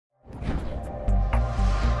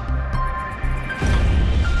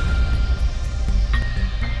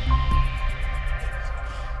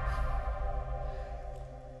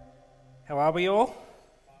are we all?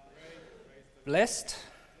 Blessed?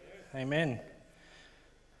 Amen.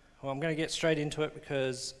 Well, I'm going to get straight into it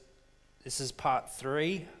because this is part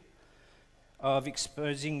 3 of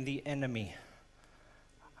exposing the enemy.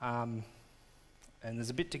 And there's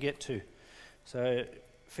a bit to get to. So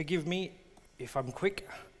forgive me if I'm quick,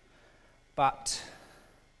 but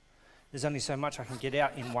there's only so much I can get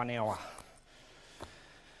out in 1 hour.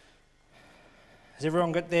 Has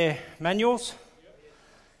everyone got their manuals?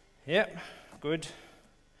 Yep, good.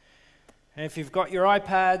 And if you've got your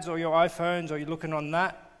iPads or your iPhones or you're looking on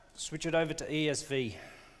that, switch it over to ESV.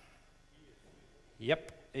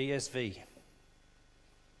 Yep, ESV.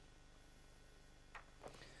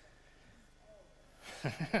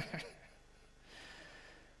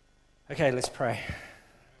 Okay, let's pray.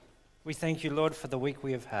 We thank you, Lord, for the week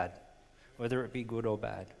we have had, whether it be good or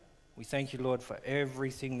bad. We thank you, Lord, for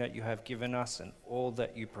everything that you have given us and all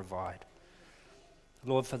that you provide.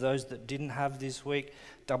 Lord, for those that didn't have this week,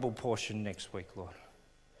 double portion next week, Lord.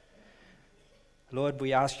 Lord,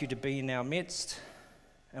 we ask you to be in our midst,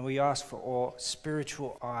 and we ask for all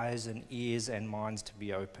spiritual eyes and ears and minds to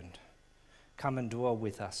be opened. Come and dwell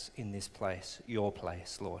with us in this place, your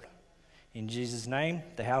place, Lord. In Jesus' name,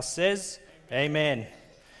 the house says, Amen.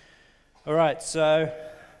 All right, so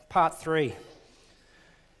part 3,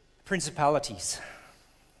 Principalities.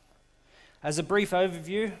 As a brief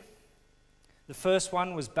overview, the first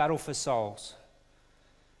one was battle for souls.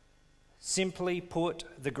 Simply put,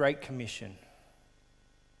 the Great Commission,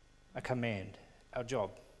 a command, our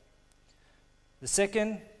job. The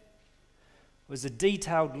second was a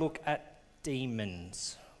detailed look at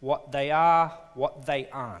demons, what they are, what they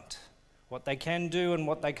aren't, what they can do and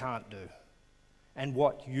what they can't do, and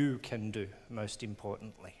what you can do, most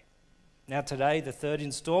importantly. Now today, the third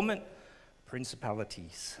installment,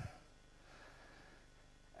 Principalities.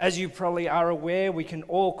 As you probably are aware, we can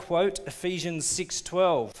all quote Ephesians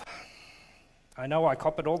 6:12. I know I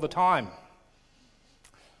cop it all the time.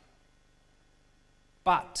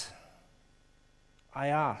 But I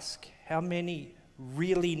ask, how many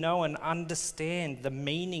really know and understand the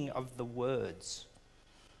meaning of the words,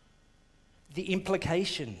 the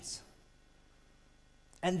implications,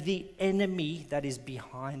 and the enemy that is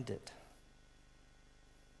behind it?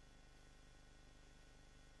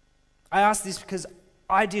 I ask this because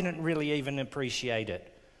I didn't really even appreciate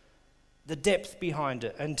it, the depth behind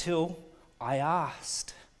it, until I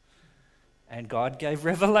asked. And God gave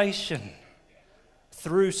revelation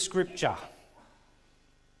through Scripture.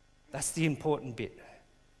 That's the important bit.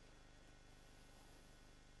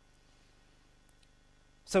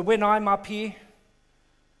 So when I'm up here,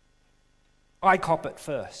 I cop it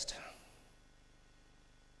first.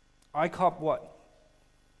 I cop what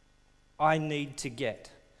I need to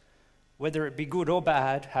get, whether it be good or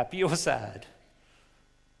bad, happy or sad.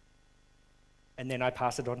 And then I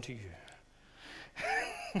pass it on to you.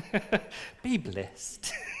 Be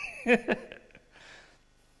blessed.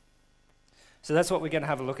 So that's what we're going to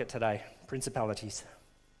have a look at today, principalities.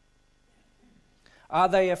 Are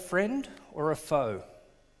they a friend or a foe?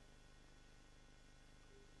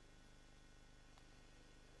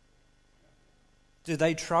 Do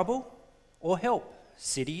they trouble or help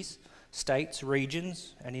cities, states,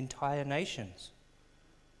 regions, and entire nations?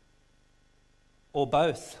 Or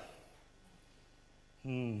both?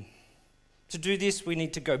 To do this, we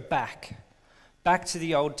need to go back to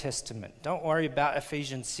the Old Testament. Don't worry about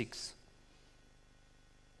Ephesians 6.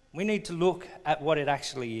 We need to look at what it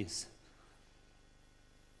actually is.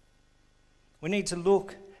 We need to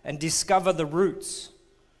look and discover the roots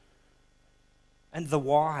and the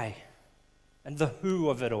why and the who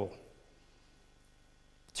of it all,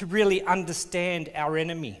 to really understand our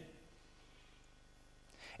enemy.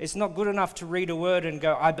 It's not good enough to read a word and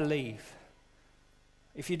go, I believe.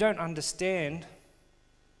 If you don't understand,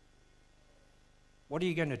 what are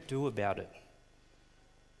you going to do about it?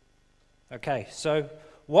 Okay, so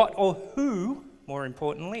what or who, more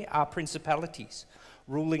importantly, are principalities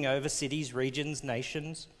ruling over cities, regions,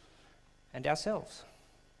 nations, and ourselves?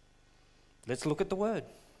 Let's look at the word.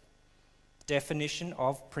 Definition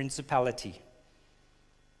of principality.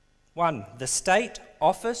 1, the state,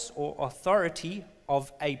 office, or authority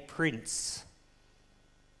of a prince.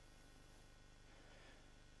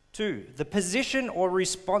 2, the position or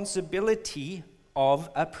responsibility of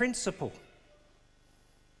a principal.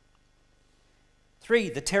 3,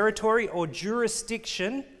 the territory or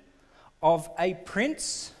jurisdiction of a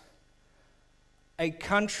prince, a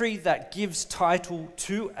country that gives title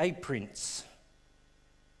to a prince.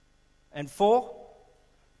 And 4,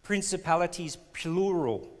 principalities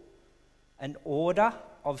plural, an order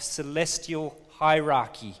of celestial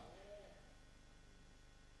hierarchy.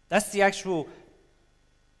 That's the actual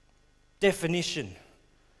definition.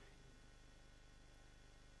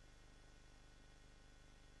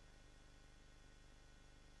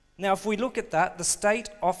 Now, if we look at that, the state,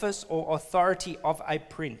 office, or authority of a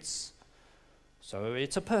prince. So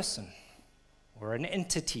it's a person or an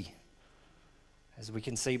entity, as we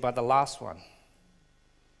can see by the last one.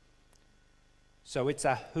 So it's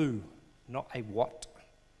a who, not a what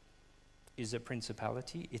is a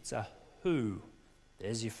principality. It's a who.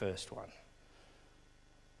 There's your first one.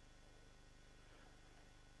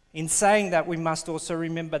 In saying that, we must also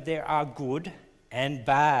remember there are good and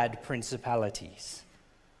bad principalities.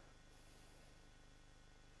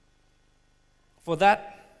 For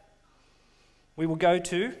that, we will go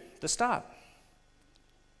to the start.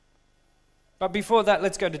 But before that,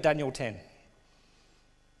 let's go to Daniel 10.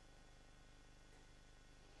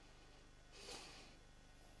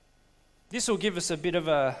 This will give us a bit of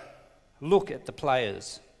a look at the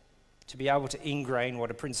players to be able to ingrain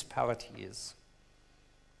what a principality is.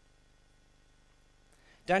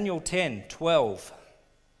 Daniel 10, 12.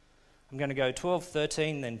 I'm going to go 12,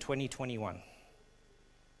 13, then 20, 21.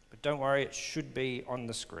 But don't worry, it should be on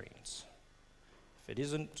the screens. If it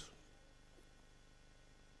isn't.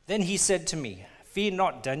 Then he said to me, "Fear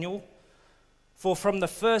not, Daniel, for from the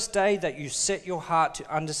first day that you set your heart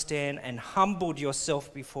to understand and humbled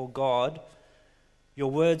yourself before God,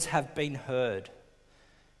 your words have been heard."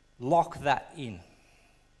 Lock that in.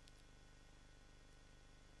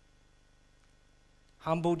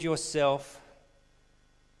 Humbled yourself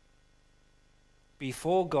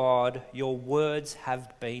before God, your words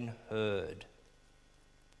have been heard.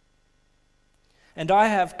 And I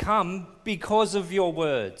have come because of your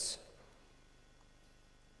words.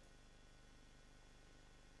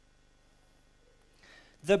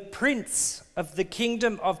 The prince of the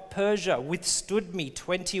kingdom of Persia withstood me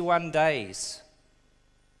 21 days.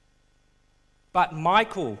 But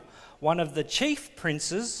Michael, one of the chief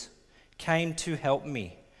princes, came to help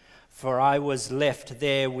me, for I was left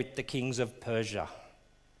there with the kings of Persia.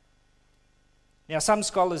 Now, some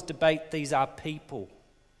scholars debate these are people.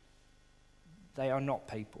 They are not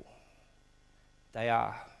people. They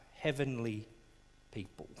are heavenly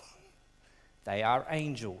people. They are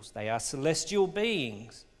angels. They are celestial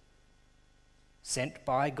beings sent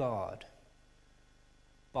by God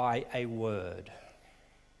by a word.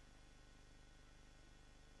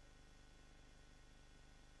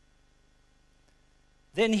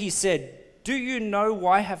 Then he said, "Do you know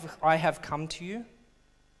why I have come to you?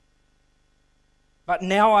 But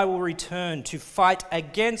now I will return to fight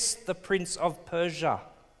against the prince of Persia.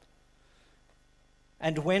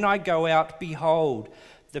 And when I go out, behold,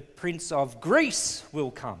 the prince of Greece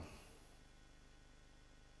will come.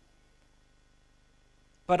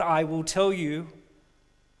 But I will tell you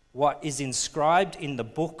what is inscribed in the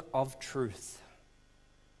book of truth.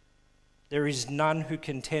 There is none who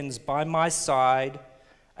contends by my side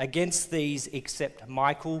against these except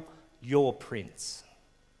Michael, your prince."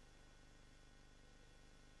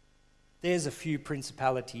 There's a few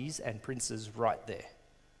principalities and princes right there,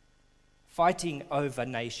 fighting over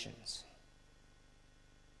nations.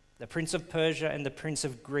 The prince of Persia and the prince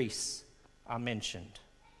of Greece are mentioned,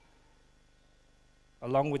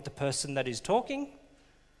 along with the person that is talking,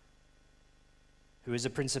 who is a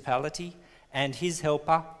principality, and his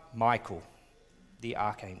helper, Michael, the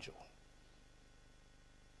archangel.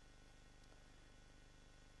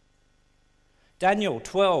 Daniel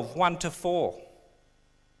 12, 1-4.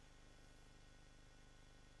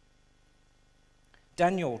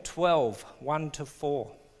 Daniel 12,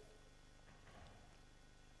 1-4.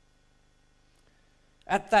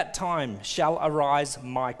 At that time shall arise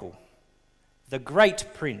Michael, the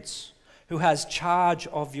great prince, who has charge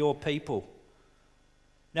of your people.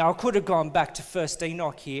 Now, I could have gone back to 1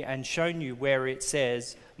 Enoch here and shown you where it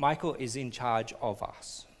says Michael is in charge of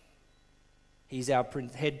us. He's our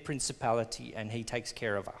head principality and he takes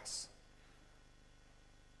care of us.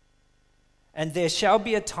 And there shall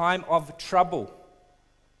be a time of trouble,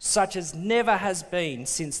 such as never has been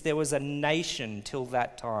since there was a nation till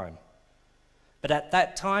that time. But at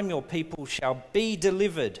that time your people shall be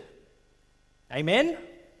delivered. Amen?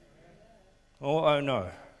 Oh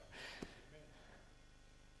no.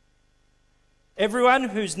 Everyone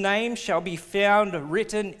whose name shall be found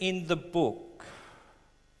written in the book.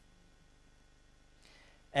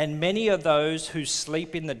 And many of those who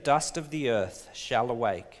sleep in the dust of the earth shall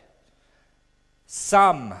awake,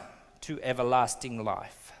 some to everlasting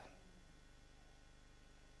life,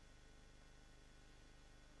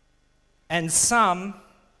 and some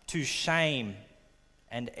to shame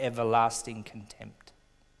and everlasting contempt.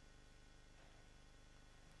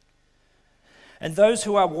 And those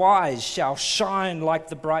who are wise shall shine like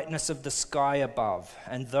the brightness of the sky above.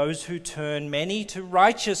 And those who turn many to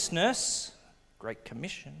righteousness, Great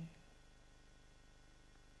Commission,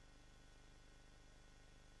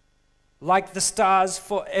 like the stars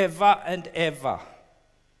forever and ever.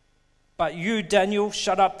 But you, Daniel,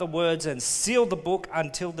 shut up the words and seal the book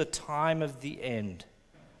until the time of the end.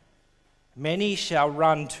 Many shall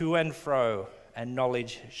run to and fro, and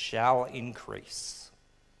knowledge shall increase.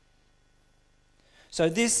 So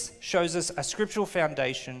this shows us a scriptural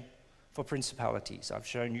foundation for principalities. I've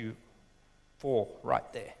shown you 4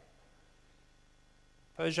 right there.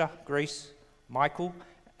 Persia, Greece, Michael,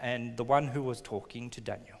 and the one who was talking to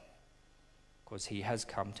Daniel, because he has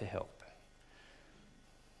come to help.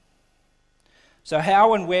 So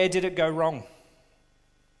how and where did it go wrong?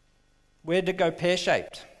 Where did it go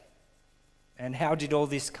pear-shaped? And how did all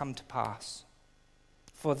this come to pass?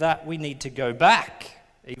 For that we need to go back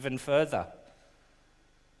even further.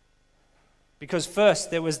 Because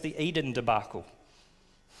first there was the Eden debacle.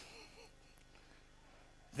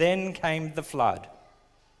 Then came the flood.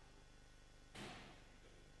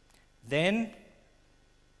 Then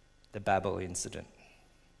the Babel incident.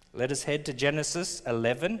 Let us head to Genesis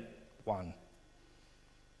 11:1.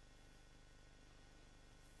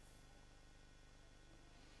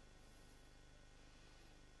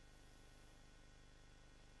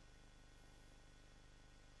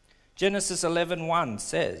 Genesis 11:1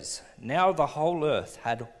 says, "Now the whole earth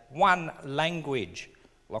had one language,"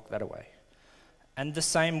 lock that away, "and the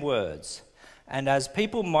same words. And as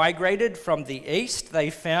people migrated from the east, they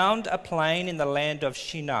found a plain in the land of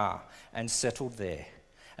Shinar and settled there.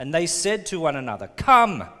 And they said to one another,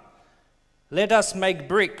 'Come, let us make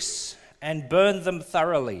bricks and burn them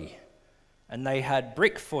thoroughly.' And they had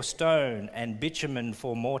brick for stone and bitumen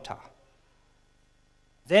for mortar.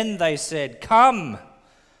 Then they said, 'Come,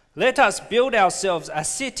 let us build ourselves a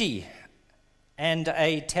city and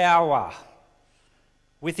a tower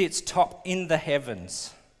with its top in the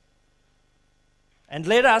heavens. And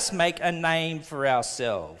let us make a name for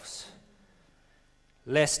ourselves,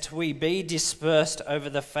 lest we be dispersed over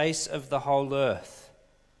the face of the whole earth.'"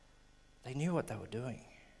 They knew what they were doing.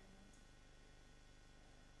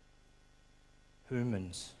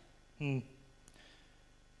 Humans. "And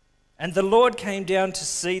the Lord came down to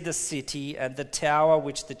see the city and the tower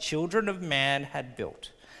which the children of man had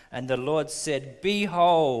built. And the Lord said,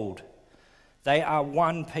 'Behold, they are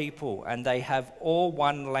one people, and they have all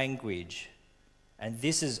one language. And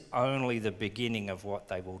this is only the beginning of what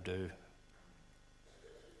they will do.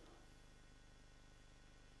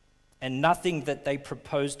 And nothing that they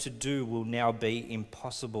propose to do will now be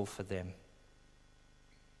impossible for them.'"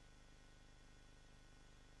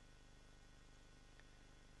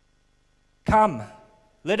 "Come,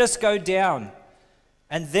 let us go down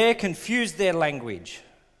and there confuse their language,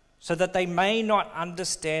 so that they may not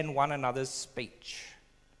understand one another's speech."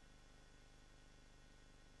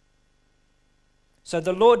 So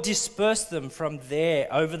the Lord dispersed them from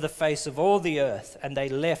there over the face of all the earth, and they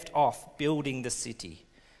left off building the city.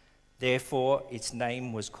 Therefore its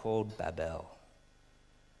name was called Babel,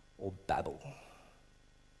 or Babel.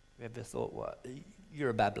 You ever thought, what?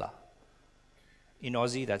 You're a babbler. In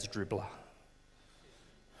Aussie, that's dribbler.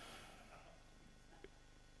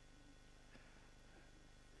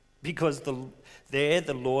 Because there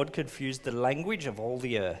the Lord confused the language of all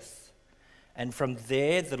the earth, and from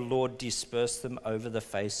there the Lord dispersed them over the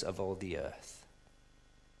face of all the earth.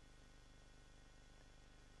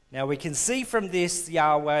 Now we can see from this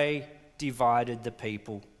Yahweh divided the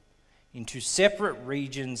people into separate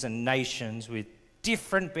regions and nations with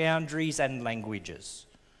different boundaries and languages,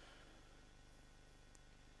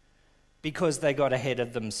 because they got ahead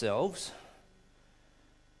of themselves.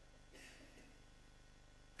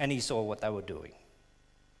 And he saw what they were doing.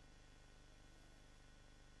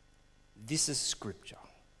 This is scripture.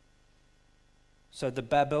 So the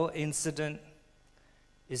Babel incident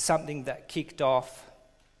is something that kicked off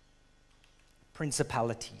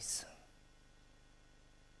principalities.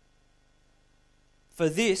 For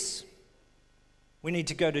this, we need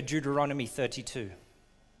to go to Deuteronomy 32.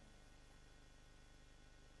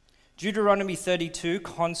 Deuteronomy 32,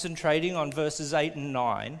 concentrating on verses 8 and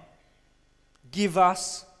 9, gives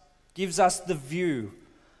us the view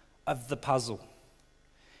of the puzzle.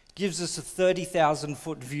 Gives us a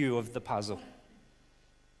 30,000-foot view of the puzzle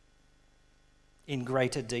in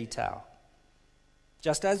greater detail.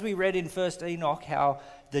 Just as we read in 1 Enoch how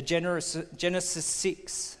the Genesis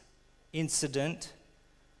 6 incident,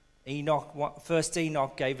 1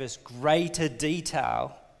 Enoch gave us greater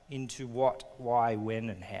detail into what, why, when,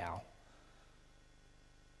 and how.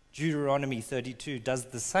 Deuteronomy 32 does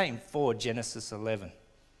the same for Genesis 11.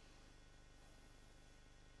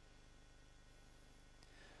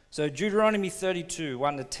 So Deuteronomy 32,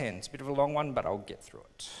 1 to 10. It's a bit of a long one, but I'll get through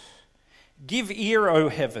it. Give ear, O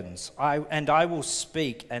heavens, and I will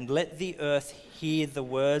speak, and let the earth hear the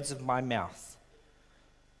words of my mouth.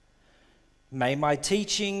 May my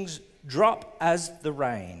teachings drop as the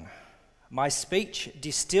rain, my speech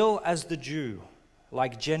distill as the dew,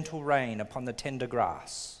 like gentle rain upon the tender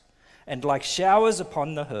grass, and like showers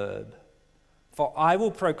upon the herb. For I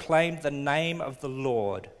will proclaim the name of the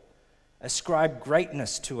Lord. Ascribe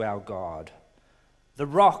greatness to our God. The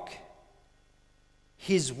rock,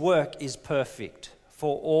 his work is perfect,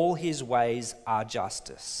 for all his ways are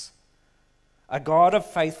justice. A God of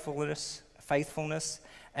faithfulness,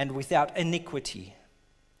 and without iniquity.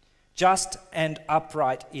 Just and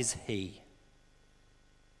upright is he.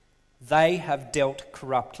 They have dealt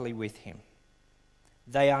corruptly with him.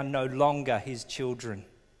 They are no longer his children,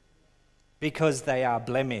 because they are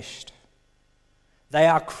blemished. They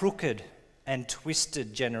are crooked and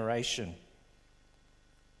twisted generation.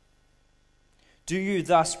 Do you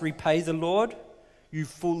thus repay the Lord, you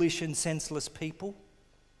foolish and senseless people?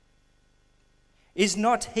 Is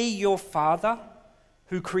not he your father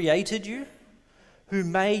who created you, who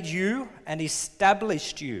made you and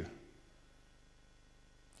established you?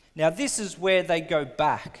 Now this is where they go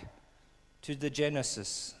back to the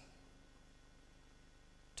Genesis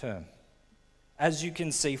term, as you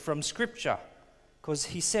can see from Scripture. Because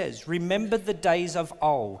he says, remember the days of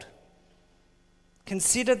old.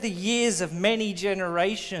 Consider the years of many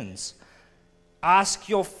generations. Ask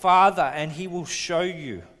your father and he will show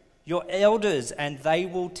you. Your elders and they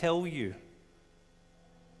will tell you.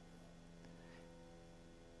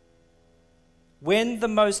 When the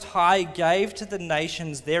Most High gave to the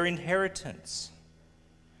nations their inheritance,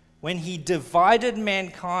 when he divided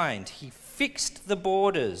mankind, he fixed the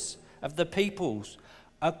borders of the peoples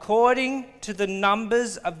according to the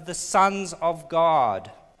numbers of the sons of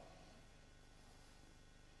God.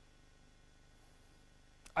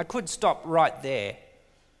 I could stop right there,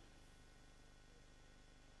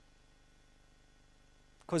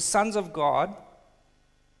 because sons of God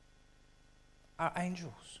are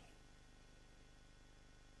angels.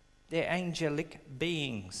 They're angelic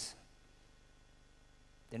beings.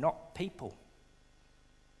 They're not people.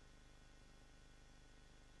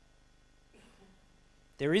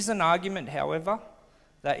 There is an argument, however,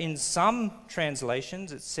 that in some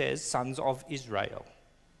translations it says sons of Israel.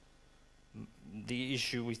 The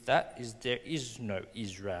issue with that is there is no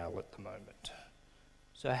Israel at the moment.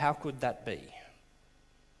 So how could that be?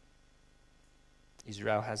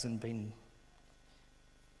 Israel hasn't been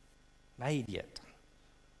made yet.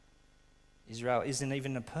 Israel isn't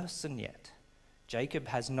even a person yet. Jacob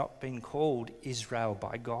has not been called Israel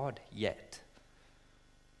by God yet.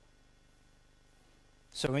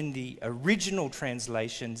 So in the original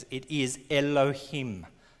translations, it is Elohim,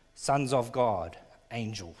 sons of God,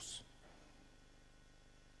 angels.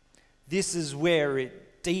 This is where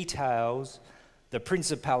it details the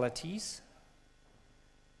principalities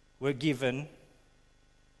were given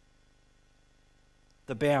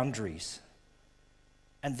the boundaries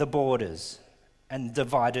and the borders and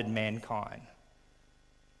divided mankind.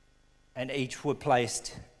 And each were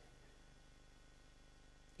placed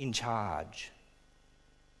in charge.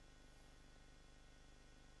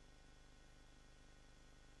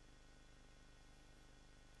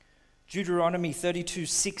 Deuteronomy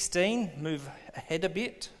 32:16, move ahead a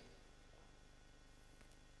bit,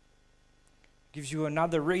 gives you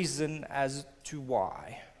another reason as to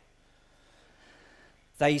why.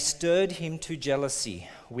 They stirred him to jealousy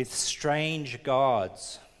with strange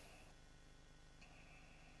gods,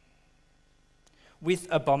 with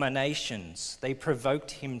abominations. They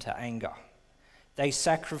provoked him to anger. They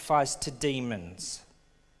sacrificed to demons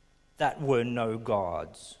that were no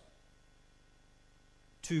gods,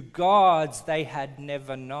 to gods they had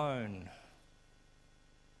never known,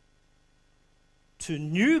 to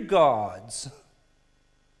new gods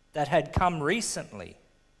that had come recently,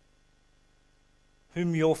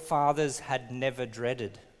 whom your fathers had never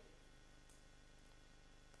dreaded.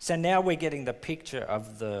 So now we're getting the picture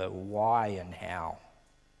of the why and how.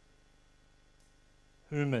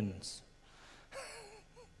 Humans.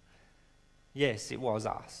 Yes, it was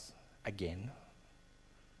us again.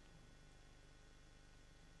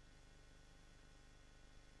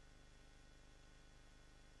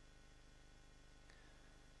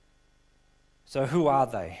 So who are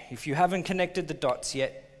they? If you haven't connected the dots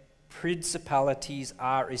yet, principalities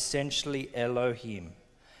are essentially Elohim,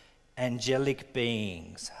 angelic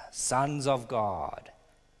beings, sons of God,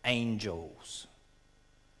 angels.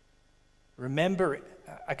 Remember,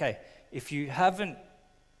 okay, if you haven't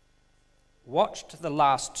watched the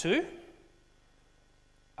last two,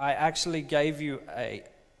 I actually gave you a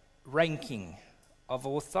ranking of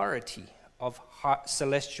authority, of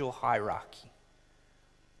celestial hierarchy.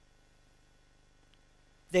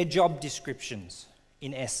 They're job descriptions,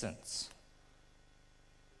 in essence.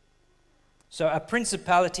 So a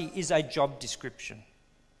principality is a job description.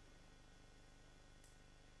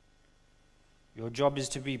 Your job is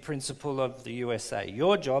to be principal of the USA.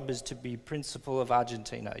 Your job is to be principal of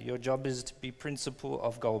Argentina. Your job is to be principal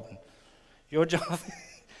of Goulburn. Your job,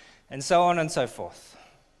 and so on and so forth.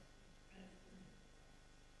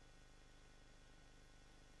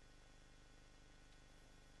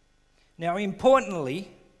 Now, importantly,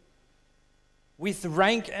 with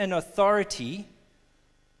rank and authority,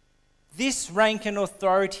 this rank and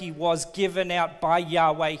authority was given out by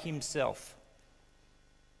Yahweh himself.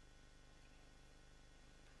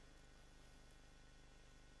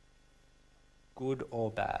 Good or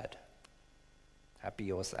bad,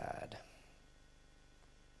 happy or sad.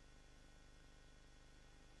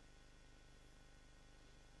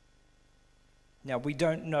 Now, we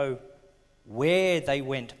don't know where they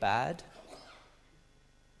went bad,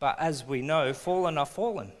 but as we know, fallen are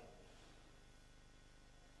fallen.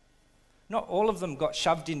 Not all of them got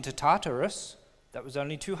shoved into Tartarus. That was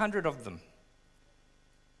only 200 of them.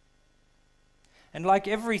 And like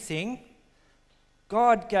everything,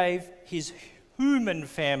 God gave his human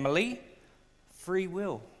family free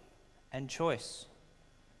will and choice.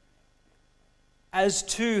 As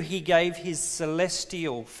too, he gave his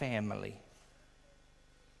celestial family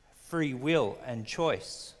free will and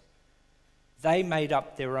choice. They made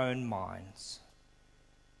up their own minds.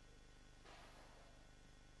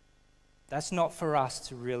 That's not for us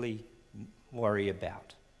to really worry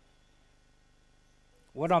about.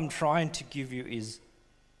 What I'm trying to give you is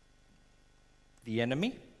the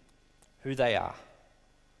enemy, who they are,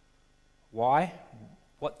 why,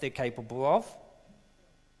 what they're capable of,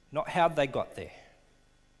 not how they got there.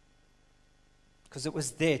 Because it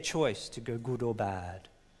was their choice to go good or bad.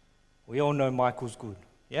 We all know Michael's good,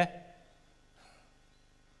 yeah?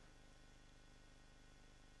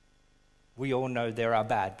 We all know there are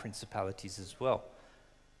bad principalities as well.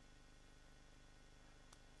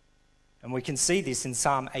 And we can see this in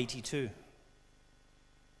Psalm 82.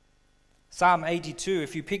 Psalm 82,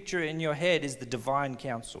 if you picture it in your head, is the divine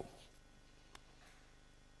council.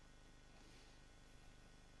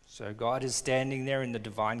 So God is standing there in the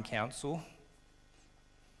divine council,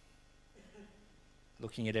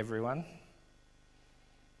 looking at everyone.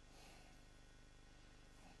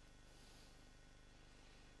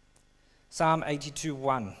 Psalm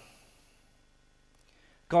 82:1.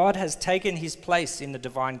 God has taken his place in the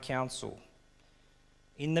divine council.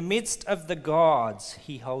 In the midst of the gods,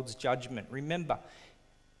 he holds judgment. Remember,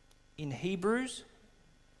 in Hebrews,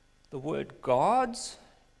 the word gods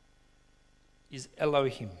is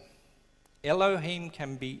Elohim. Elohim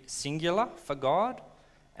can be singular for God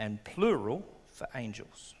and plural for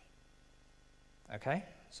angels. Okay?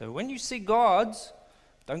 So when you see gods,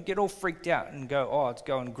 don't get all freaked out and go, oh, it's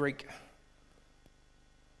going Greek.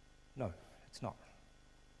 No, it's not.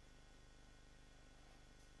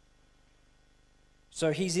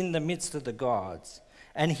 So he's in the midst of the gods,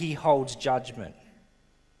 and he holds judgment.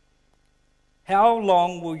 How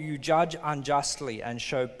long will you judge unjustly and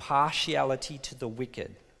show partiality to the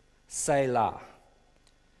wicked? Selah.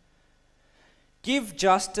 Give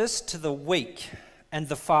justice to the weak and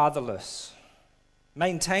the fatherless.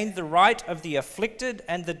 Maintain the right of the afflicted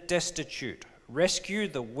and the destitute. Rescue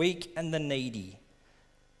the weak and the needy.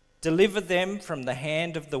 Deliver them from the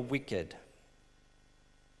hand of the wicked.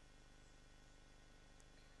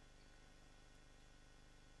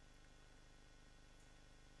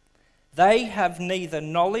 They have neither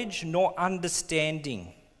knowledge nor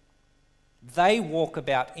understanding. They walk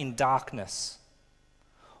about in darkness.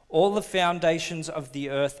 All the foundations of the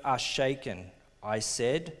earth are shaken. I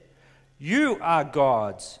said, you are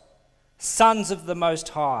gods, sons of the Most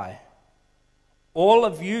High. All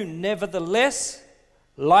of you, nevertheless,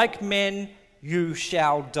 like men, you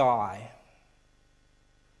shall die.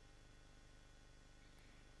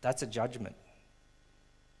 That's a judgment.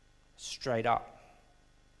 Straight up.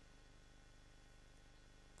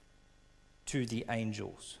 To the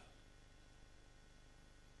angels.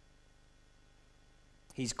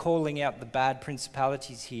 He's calling out the bad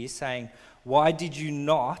principalities here, saying, why did you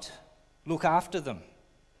not look after them?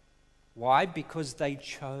 Why? Because they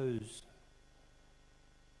chose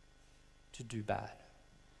to do bad.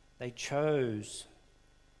 They chose.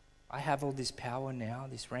 I have all this power now,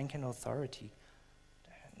 this rank and authority.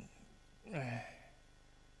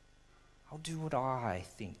 I'll do what I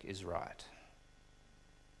think is right.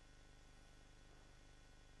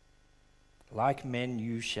 Like men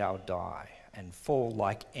you shall die, and fall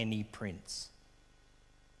like any prince.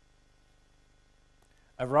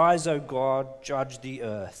 Arise, O God, judge the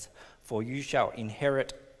earth, for you shall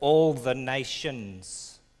inherit all the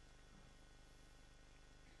nations.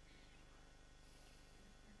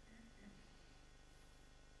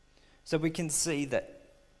 So we can see that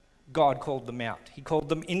God called them out. He called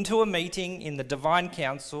them into a meeting in the divine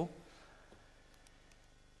council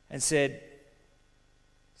and said,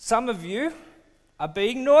 some of you are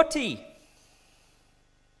being naughty.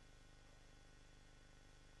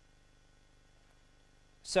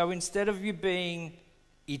 So instead of you being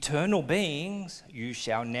eternal beings, you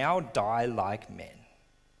shall now die like men.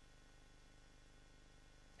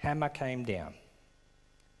 Hammer came down.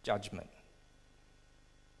 Judgment.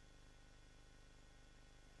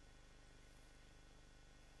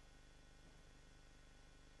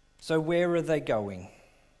 So where are they going?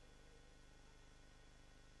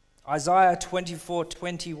 Isaiah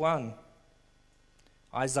 24:21.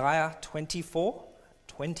 Isaiah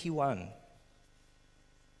 24:21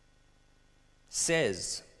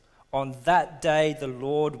 says, on that day the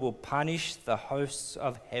Lord will punish the hosts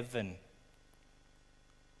of heaven,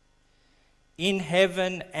 in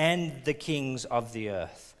heaven, and the kings of the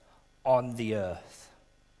earth, on the earth.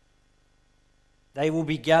 They will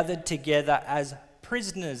be gathered together as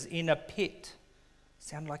prisoners in a pit.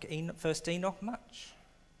 Sound like First Enoch much?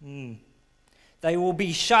 They will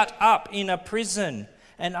be shut up in a prison,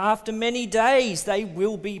 and after many days they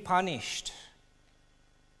will be punished.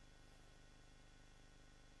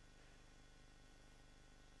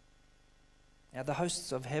 Now the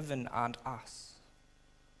hosts of heaven aren't us.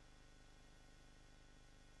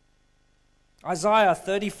 Isaiah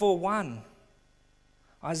 34:1.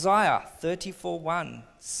 Isaiah 34:1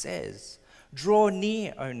 says, draw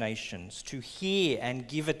near, O nations, to hear and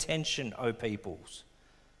give attention, O peoples.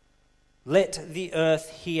 Let the earth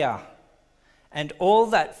hear, and all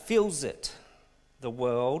that fills it, the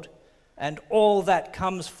world, and all that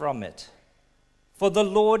comes from it. For the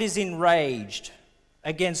Lord is enraged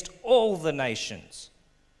against all the nations,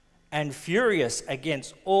 and furious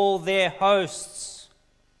against all their hosts.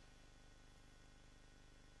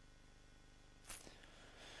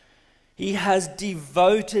 He has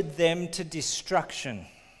devoted them to destruction,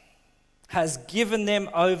 has given them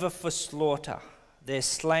over for slaughter. Their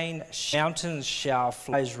slain mountains shall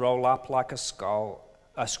roll up like a scroll,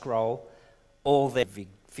 all their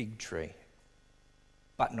fig tree.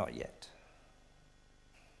 But not yet.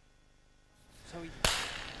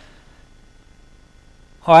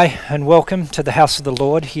 Hi, and welcome to the house of the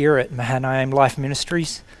Lord here at Mahanaim Life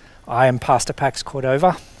Ministries. I am Pastor Pax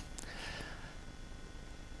Cordova.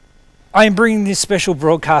 I am bringing this special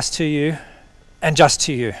broadcast to you, and just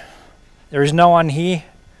to you. There is no one here,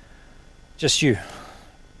 just you.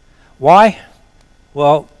 Why?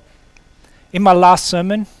 Well, in my last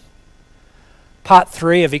sermon, part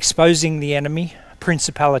 3 of Exposing the Enemy,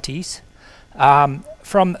 Principalities,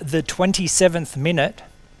 from the 27th minute,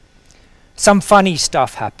 some funny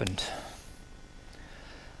stuff happened.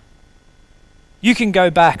 You can go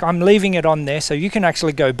back, I'm leaving it on there, so you can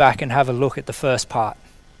actually go back and have a look at the first part.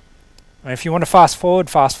 And if you want to fast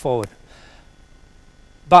forward, fast forward.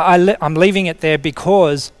 But I'm leaving it there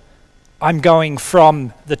because I'm going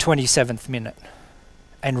from the 27th minute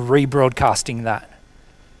and rebroadcasting that.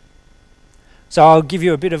 So I'll give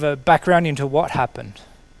you a bit of a background into what happened.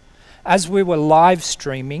 As we were live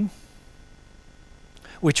streaming,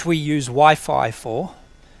 which we use Wi-Fi for,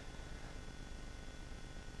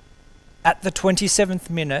 at the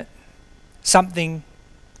 27th minute, something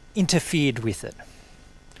interfered with it.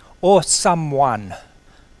 Or someone,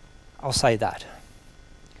 I'll say that.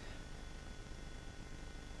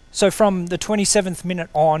 So from the 27th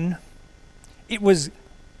minute on, it was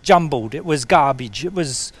jumbled, it was garbage, it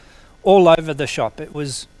was all over the shop. It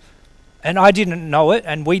was, and I didn't know it,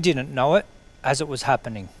 and we didn't know it as it was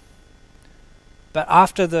happening. But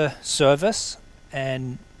after the service,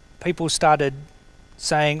 and people started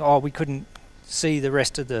saying, oh, we couldn't see the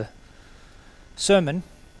rest of the sermon,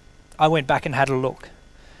 I went back and had a look.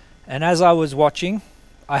 And as I was watching,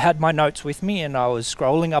 I had my notes with me, and I was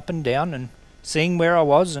scrolling up and down and seeing where I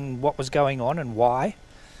was and what was going on and why.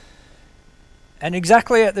 And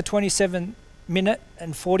exactly at the 27th minute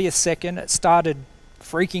and 40th second, it started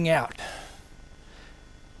freaking out.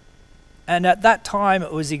 And at that time,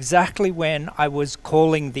 it was exactly when I was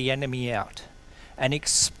calling the enemy out and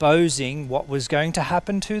exposing what was going to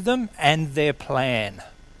happen to them and their plan.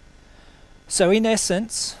 So in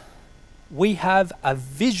essence, we have a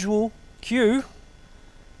visual cue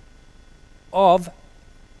of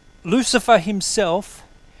Lucifer himself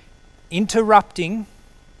interrupting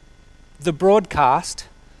the broadcast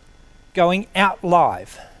going out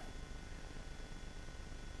live.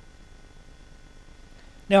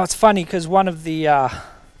 Now it's funny because one of the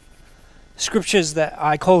scriptures that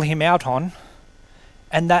I call him out on,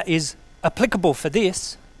 and that is applicable for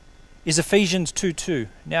this, is Ephesians 2:2.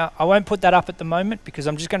 Now I won't put that up at the moment because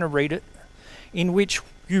I'm just going to read it. In which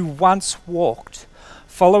you once walked,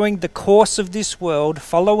 following the course of this world,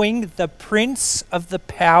 following the prince of the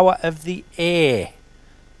power of the air,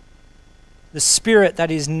 the spirit that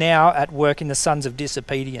is now at work in the sons of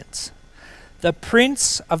disobedience. The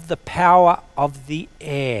prince of the power of the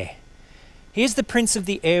air. Here's the prince of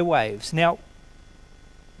the airwaves. Now,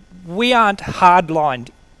 we aren't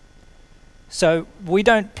hard-lined, so we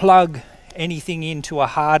don't plug anything into a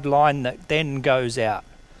hard line that then goes out.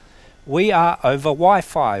 We are over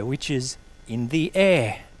Wi-Fi, which is in the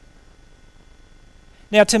air.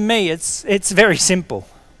 Now, to me, it's very simple.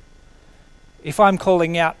 If I'm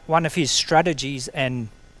calling out one of his strategies and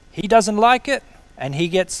he doesn't like it and he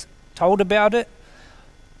gets told about it,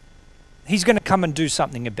 he's going to come and do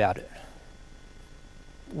something about it.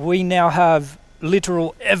 We now have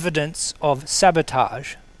literal evidence of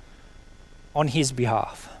sabotage on his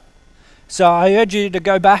behalf. So I urge you to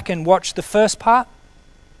go back and watch the first part,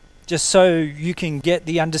 just so you can get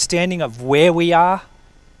the understanding of where we are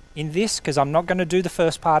in this, because I'm not going to do the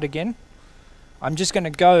first part again. I'm just going to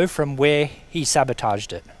go from where he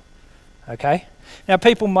sabotaged it. Okay? Now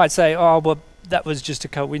people might say, oh, well, that was just a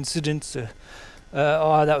coincidence.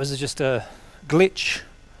 Oh, that was just a glitch.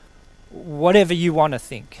 Whatever you want to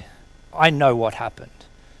think. I know what happened.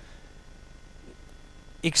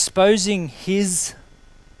 Exposing his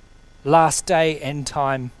last day end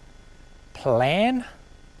time plan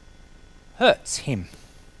hurts him.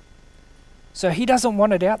 So he doesn't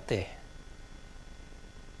want it out there.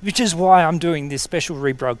 Which is why I'm doing this special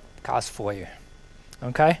rebroadcast for you.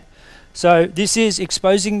 Okay? So this is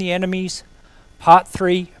Exposing the Enemies, Part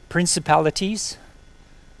 3, Principalities,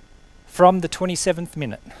 from the 27th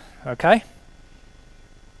minute. Okay?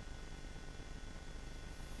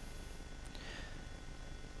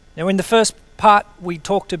 Now in the first part I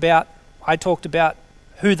talked about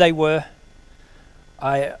who they were,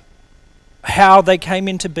 how they came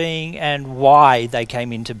into being, and why they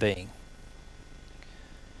came into being.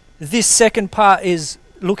 This second part is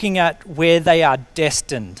looking at where they are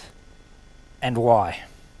destined and why.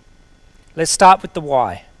 Let's start with the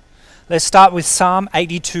why. Let's start with Psalm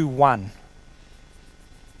 82:1.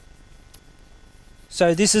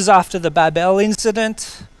 So this is after the Babel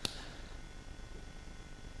incident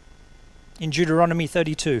in Deuteronomy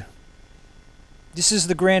 32. This is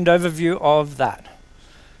the grand overview of that.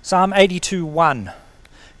 Psalm 82:1.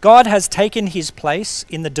 God has taken his place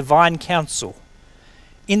in the divine council.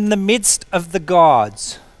 In the midst of the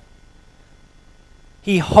gods,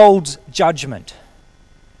 he holds judgment.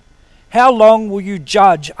 How long will you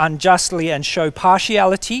judge unjustly and show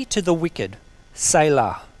partiality to the wicked?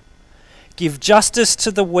 Selah. Give justice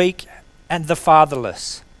to the weak and the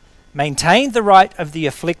fatherless. Maintain the right of the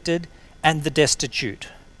afflicted and the destitute.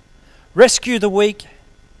 Rescue the weak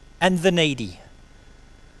and the needy.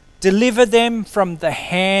 Deliver them from the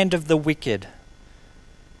hand of the wicked.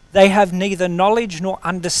 They have neither knowledge nor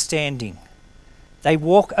understanding. They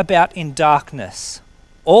walk about in darkness.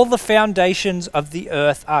 All the foundations of the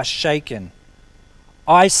earth are shaken.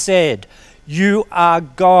 I said, you are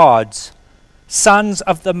gods, sons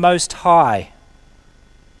of the Most High.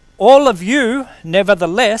 All of you,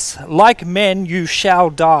 nevertheless, like men you shall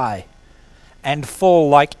die and fall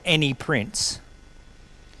like any prince.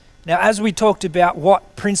 Now, as we talked about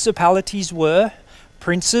what principalities were,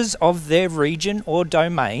 princes of their region or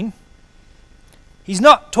domain, he's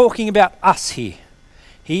not talking about us here.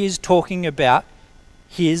 He is talking about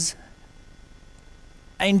his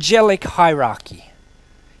angelic hierarchy,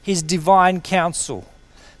 his divine council,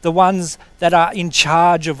 the ones that are in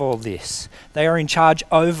charge of all this. They are in charge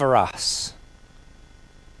over us.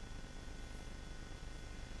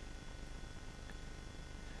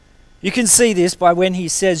 You can see this by when he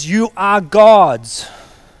says, you are gods,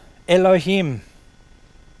 Elohim.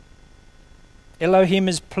 Elohim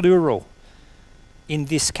is plural in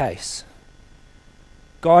this case.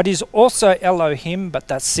 God is also Elohim, but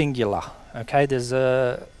that's singular. Okay, there's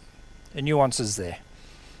a nuances there.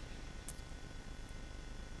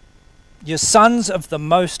 You're sons of the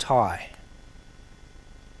Most High.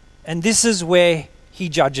 And this is where he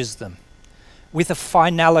judges them, with a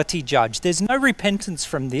finality judge. There's no repentance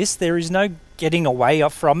from this. There is no getting away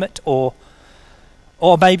from it, or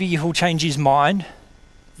maybe he'll change his mind.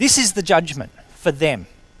 This is the judgment for them.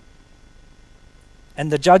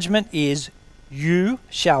 And the judgment is, you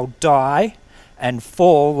shall die and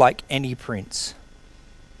fall like any prince.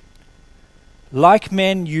 Like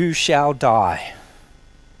men you shall die.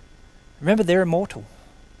 Remember, they're immortal.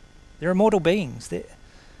 They're immortal beings.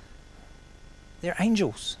 They're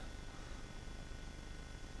angels.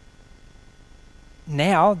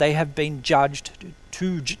 Now they have been judged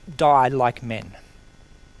to die like men.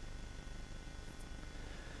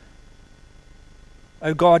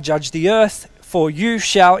 O God, judge the earth, for you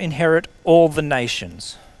shall inherit all the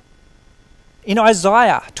nations. In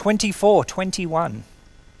Isaiah 24:21,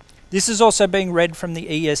 this is also being read from the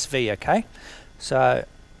ESV, okay? So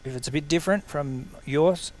if it's a bit different from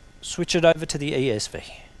yours, switch it over to the ESV.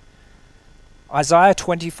 Isaiah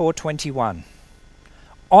 24:21.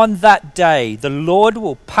 On that day, the Lord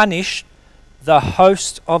will punish the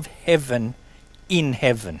host of heaven in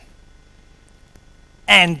heaven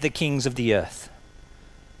and the kings of the earth.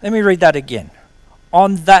 Let me read that again.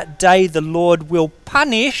 On that day, the Lord will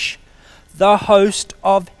punish the host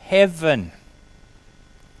of heaven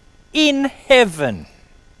in heaven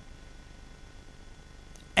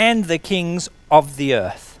and the kings of the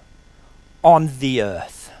earth on the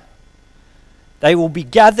earth. They will be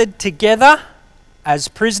gathered together as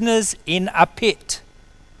prisoners in a pit.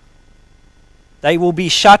 They will be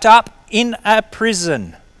shut up in a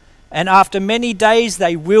prison, and after many days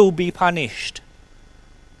they will be punished.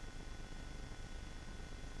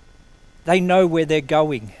 They know where they're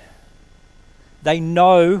going. They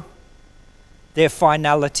know their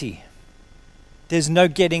finality. There's no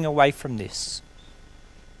getting away from this.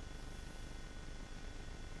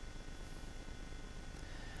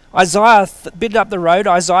 Isaiah, bit up the road,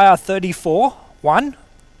 Isaiah 34:1.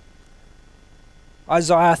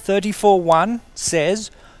 Isaiah 34:1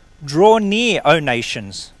 says, draw near, O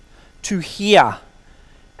nations, to hear,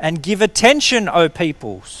 and give attention, O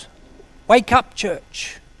peoples. Wake up,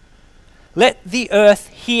 church. Let the earth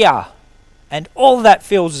hear, and all that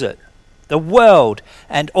fills it, the world,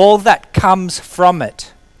 and all that comes from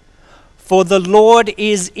it. For the Lord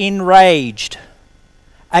is enraged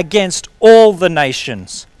against all the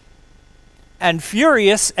nations, and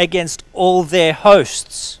furious against all their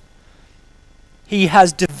hosts. He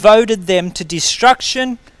has devoted them to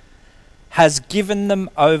destruction, has given them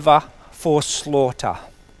over for slaughter.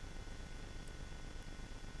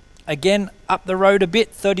 Again, up the road a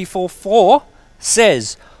bit, 34:4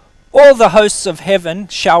 says, all the hosts of heaven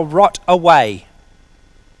shall rot away,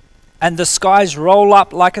 and the skies roll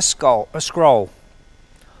up like a scroll.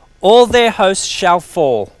 All their hosts shall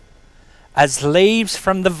fall, as leaves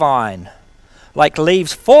from the vine, like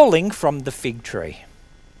leaves falling from the fig tree.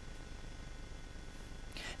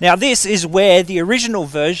 Now this is where the original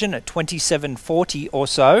version at 27:40 or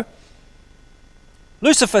so,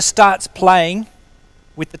 Lucifer starts playing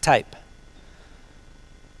with the tape.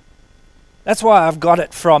 That's why I've got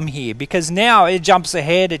it from here, because now it jumps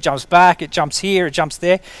ahead, it jumps back, it jumps here, it jumps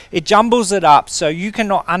there. It jumbles it up so you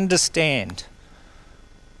cannot understand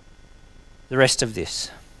the rest of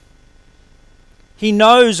this. He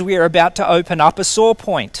knows we're about to open up a sore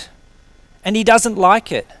point, and he doesn't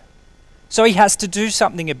like it. So he has to do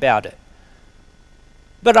something about it.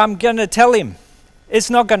 But I'm going to tell him it's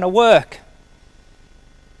not going to work,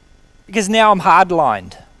 because now I'm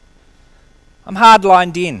hardlined. I'm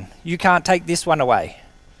hardlined in. You can't take this one away.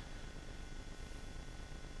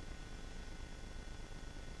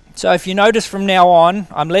 So if you notice from now on,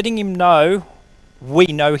 I'm letting him know we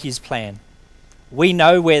know his plan. We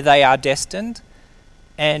know where they are destined,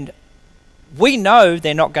 and we know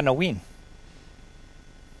they're not going to win.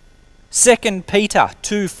 2 Peter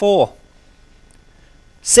 2:4.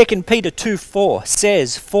 2 Peter 2:4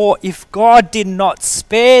 says, for if God did not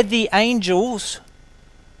spare the angels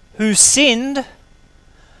who sinned,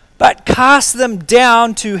 but cast them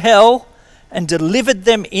down to hell and delivered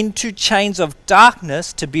them into chains of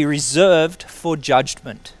darkness to be reserved for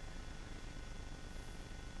judgment.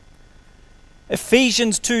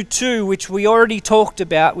 Ephesians 2:2, which we already talked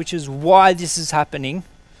about, which is why this is happening,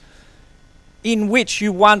 in which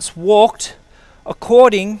you once walked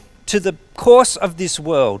according to the course of this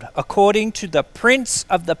world, according to the prince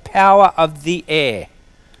of the power of the air,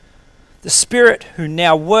 the spirit who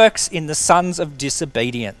now works in the sons of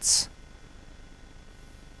disobedience.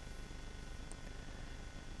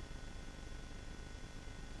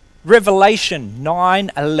 Revelation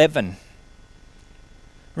 9:11.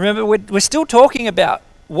 Remember, we're still talking about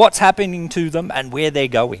what's happening to them and where they're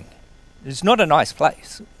going. It's not a nice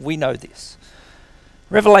place. We know this.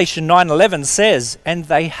 Revelation 9:11 says, and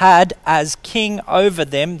they had as king over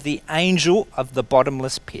them the angel of the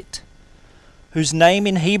bottomless pit, whose name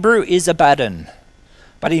in Hebrew is Abaddon,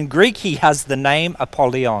 But in Greek he has the name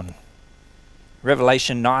Apollyon.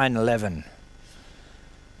 Revelation 9:11.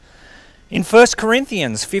 In 1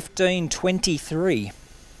 Corinthians 15:23,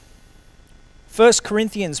 1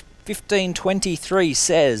 Corinthians 15:23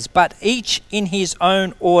 says, "But each in his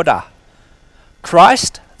own order,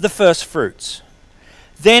 Christ the firstfruits,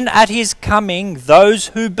 then at his coming those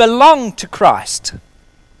who belong to Christ.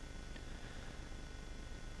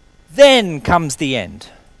 Then comes the end,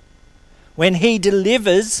 when he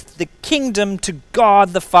delivers the kingdom to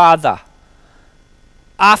God the Father,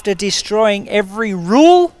 after destroying every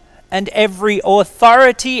rule and every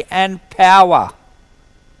authority and power.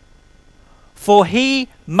 For he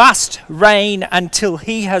must reign until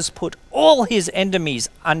he has put all his enemies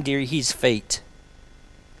under his feet.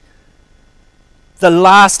 The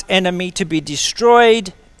last enemy to be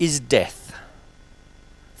destroyed is death.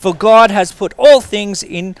 For God has put all things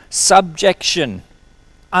in subjection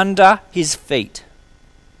under his feet."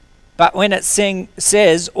 But when it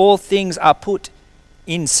says all things are put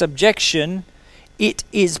in subjection, it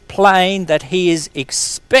is plain that he is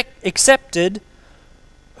accepted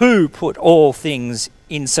who put all things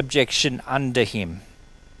in subjection under him.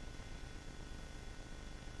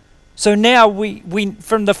 So now we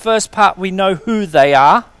from the first part we know who they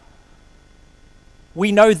are.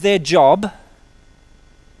 We know their job.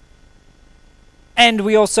 And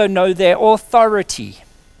we also know their authority,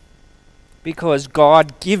 because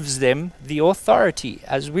God gives them the authority,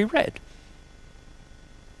 as we read.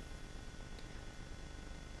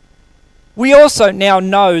 We also now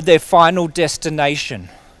know their final destination.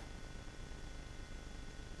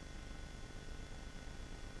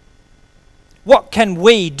 What can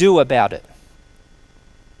we do about it?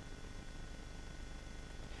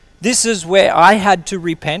 This is where I had to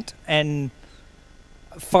repent and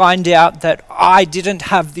find out that I didn't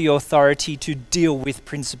have the authority to deal with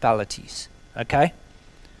principalities. Okay?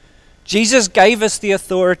 Jesus gave us the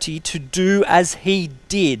authority to do as he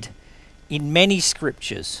did in many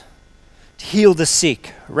scriptures. To heal the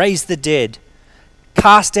sick, raise the dead,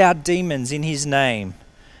 cast out demons in his name,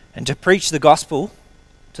 and to preach the gospel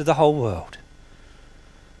to the whole world.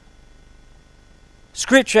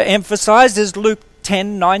 Scripture emphasizes Luke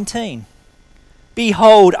 10:19.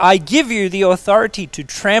 "Behold, I give you the authority to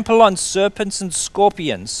trample on serpents and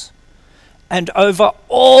scorpions, and over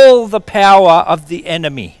all the power of the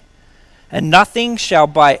enemy, and nothing shall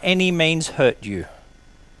by any means hurt you."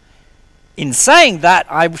 In saying that,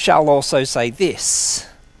 I shall also say this.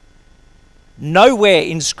 Nowhere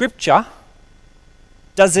in Scripture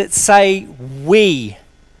does it say we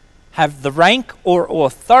have the rank or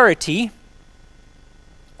authority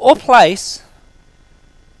or place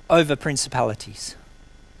over principalities.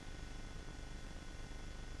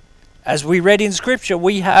 As we read in Scripture,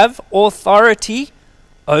 we have authority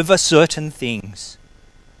over certain things.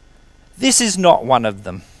 This is not one of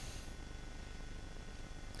them.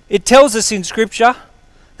 It tells us in Scripture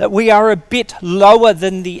that we are a bit lower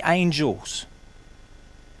than the angels.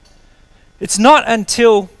 It's not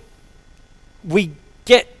until we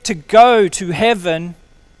get to go to heaven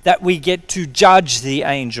that we get to judge the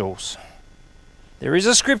angels. There is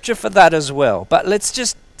a scripture for that as well, but let's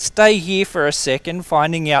just stay here for a second,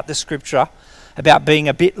 finding out the scripture about being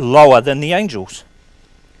a bit lower than the angels.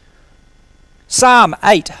 Psalm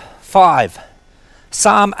 8:5.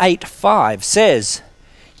 Psalm 8:5 says,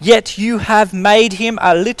 "Yet you have made him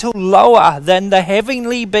a little lower than the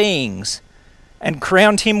heavenly beings, and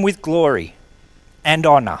crowned him with glory and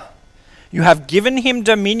honor. You have given him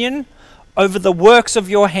dominion over the works of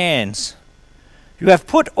your hands. You have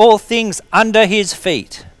put all things under his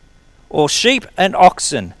feet, all sheep and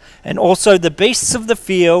oxen, and also the beasts of the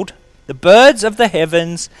field, the birds of the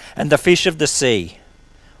heavens, and the fish of the sea,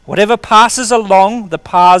 whatever passes along the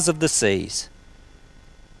paths of the seas."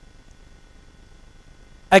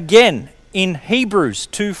 Again, in Hebrews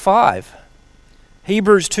 2:5,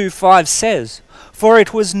 Hebrews 2:5 says, "For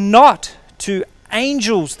it was not to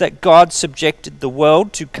angels that God subjected the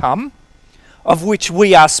world to come, of which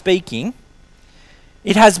we are speaking.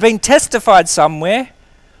 It has been testified somewhere,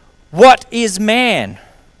 'What is man,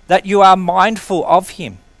 that you are mindful of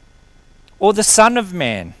him? Or the Son of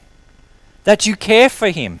Man, that you care for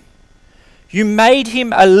him? You made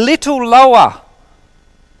him a little lower,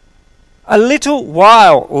 a little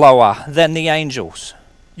while lower than the angels.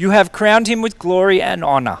 You have crowned him with glory and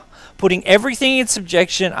honor, putting everything in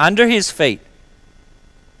subjection under his feet.'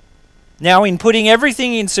 Now, in putting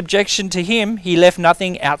everything in subjection to him, he left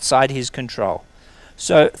nothing outside his control."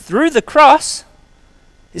 So through the cross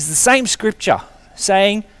is the same scripture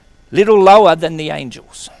saying little lower than the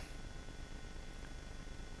angels.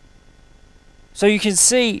 So you can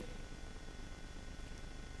see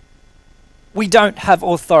we don't have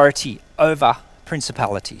authority over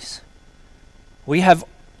principalities. We have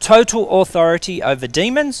total authority over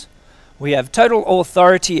demons. We have total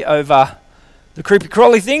authority over the creepy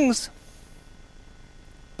crawly things.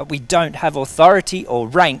 But we don't have authority or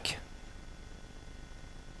rank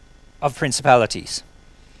of principalities.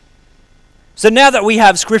 So now that we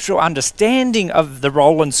have scriptural understanding of the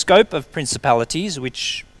role and scope of principalities,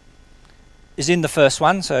 which is in the first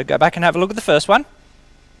one, so go back and have a look at the first one.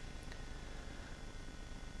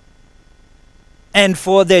 And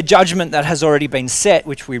for their judgment that has already been set,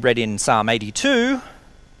 which we read in Psalm 82,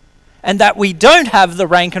 and that we don't have the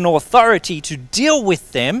rank and authority to deal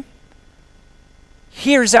with them,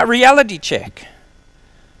 here's our reality check.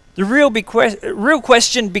 The real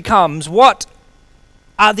question becomes, what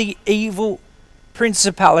are the evil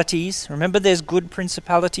principalities? Remember, there's good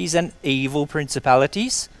principalities and evil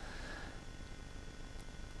principalities.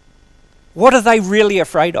 What are they really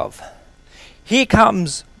afraid of? Here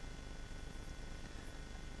comes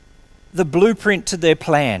the blueprint to their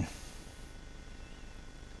plan.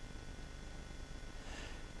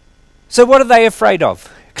 So what are they afraid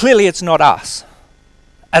of? Clearly it's not us,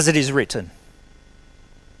 as it is written.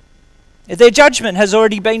 Their judgment has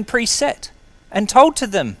already been preset and told to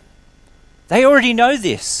them. They already know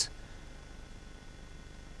this.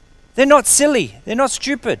 They're not silly. They're not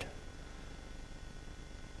stupid.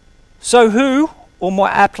 So who, or more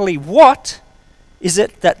aptly, what is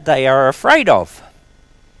it that they are afraid of?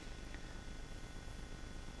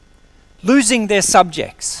 Losing their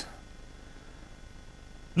subjects.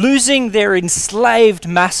 Losing their enslaved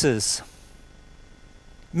masses.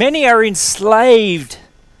 Many are enslaved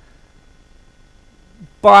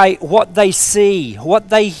by what they see, what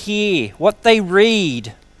they hear, what they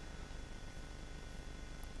read,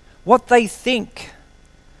 what they think.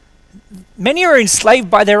 Many are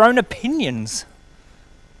enslaved by their own opinions.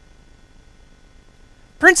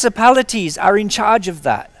 Principalities are in charge of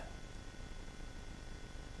that.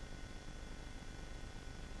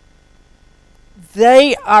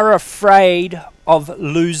 They are afraid of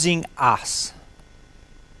losing us.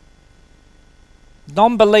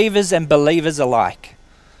 Non-believers and believers alike.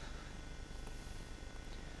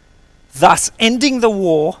 Thus ending the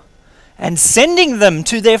war and sending them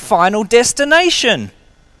to their final destination.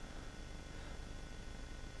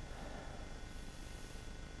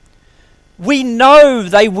 We know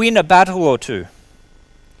they win a battle or two.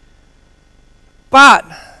 But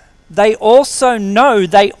they also know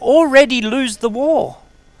they already lose the war.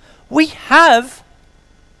 We have,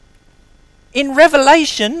 in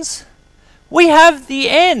Revelations, we have the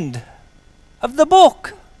end of the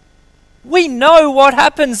book. We know what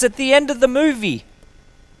happens at the end of the movie.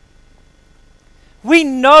 We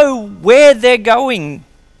know where they're going.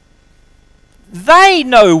 They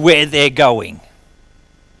know where they're going.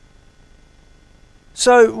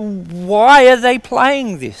 So why are they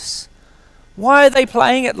playing this? Why are they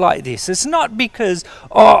playing it like this? It's not because,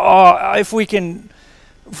 if we can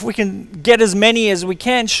get as many as we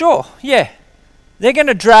can, sure, yeah. They're going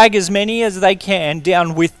to drag as many as they can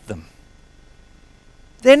down with them.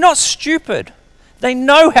 They're not stupid. They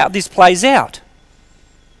know how this plays out.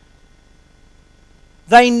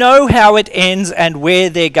 They know how it ends and where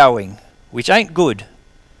they're going, which ain't good.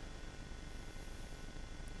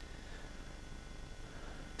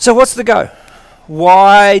 So what's the go?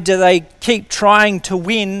 Why do they keep trying to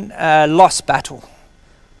win a lost battle?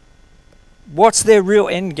 What's their real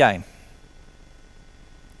end game?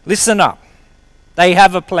 Listen up. They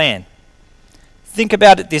have a plan. Think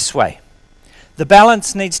about it this way. The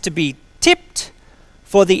balance needs to be tipped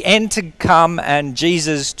for the end to come and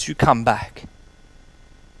Jesus to come back.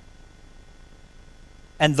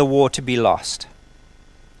 And the war to be lost.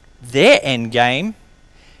 Their end game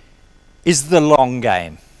is the long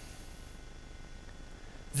game.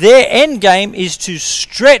 Their end game is to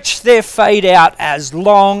stretch their fate out as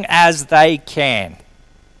long as they can.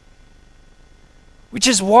 Which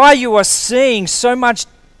is why you are seeing so much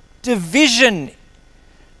division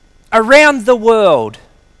around the world,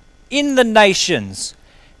 in the nations,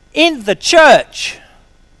 in the church.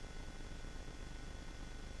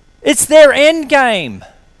 It's their end game.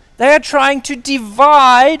 They are trying to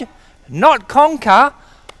divide, not conquer,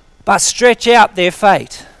 but stretch out their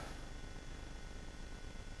fate.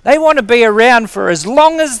 They want to be around for as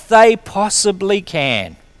long as they possibly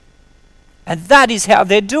can. And that is how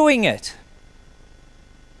they're doing it.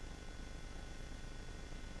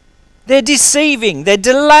 They're deceiving, they're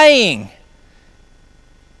delaying,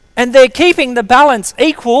 and they're keeping the balance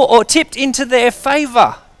equal or tipped into their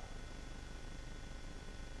favor.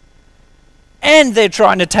 And they're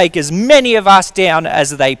trying to take as many of us down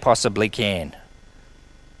as they possibly can.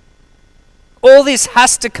 All this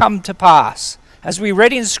has to come to pass, as we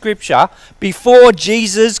read in Scripture, before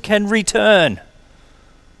Jesus can return.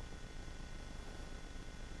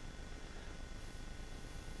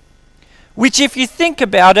 Which, if you think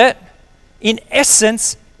about it, in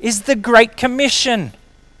essence, is the Great Commission,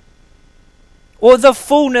 or the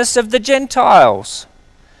fullness of the Gentiles.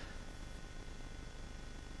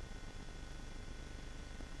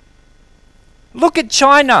 Look at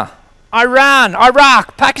China, Iran,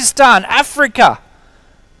 Iraq, Pakistan, Africa.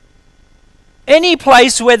 Any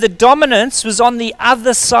place where the dominance was on the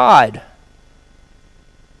other side,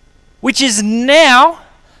 which is now,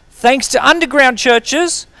 thanks to underground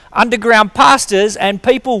churches, underground pastors, and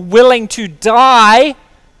people willing to die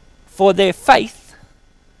for their faith,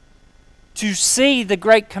 to see the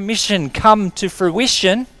Great Commission come to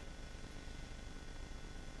fruition.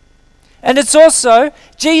 And it's also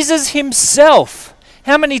Jesus himself.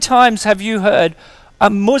 How many times have you heard a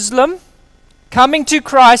Muslim coming to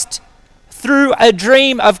Christ through a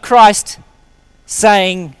dream of Christ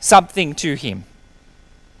saying something to him?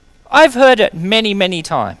 I've heard it many, many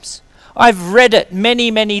times. I've read it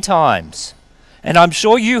many, many times. And I'm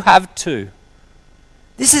sure you have too.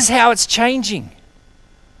 This is how it's changing.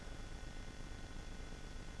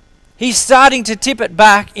 He's starting to tip it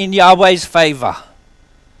back in Yahweh's favor.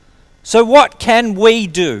 So what can we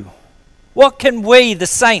do? What can we, the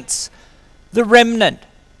saints, the remnant,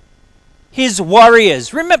 his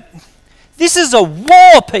warriors? Remember, this is a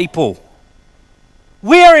war, people.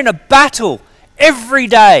 We are in a battle every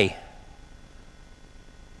day.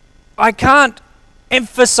 I can't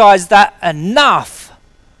emphasize that enough.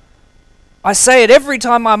 I say it every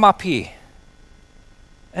time I'm up here.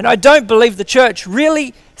 And I don't believe the church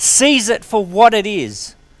really sees it for what it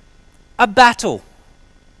is. A battle.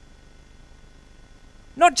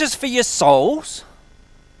 Not just for your souls.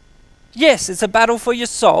 Yes, it's a battle for your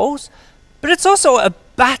souls, but it's also a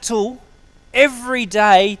battle every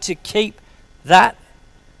day to keep that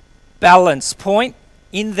balance point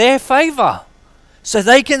in their favor, so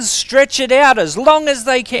they can stretch it out as long as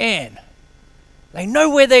they can. They know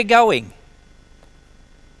where they're going.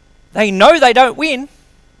 They know they don't win.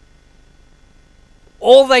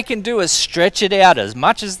 All they can do is stretch it out as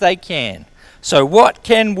much as they can. So what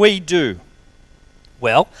can we do?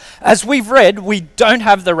 Well, as we've read, we don't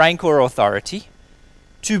have the rank or authority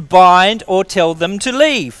to bind or tell them to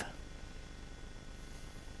leave.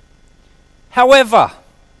 However,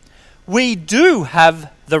 we do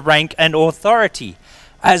have the rank and authority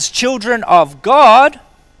as children of God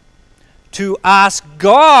to ask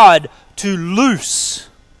God to loose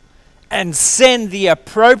and send the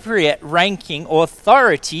appropriate ranking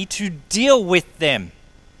authority to deal with them.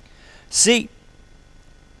 See,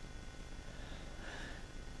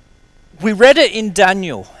 we read it in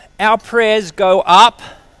Daniel. Our prayers go up.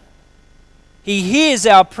 He hears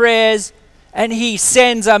our prayers and he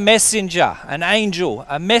sends a messenger, an angel,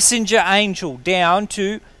 a messenger angel down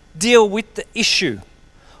to deal with the issue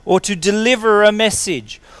or to deliver a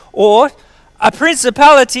message, or a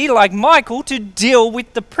principality like Michael to deal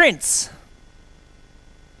with the prince,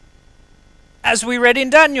 as we read in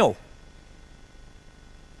Daniel.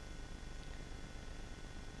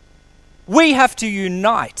 We have to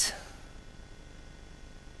unite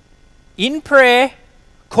in prayer,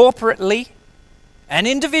 corporately and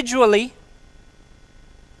individually,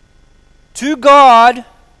 to God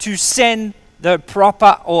to send the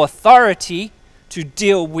proper authority to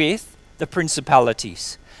deal with the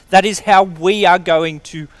principalities. That is how we are going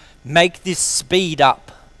to make this speed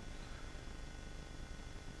up.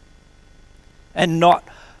 And not,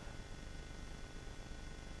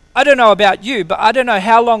 I don't know about you, but I don't know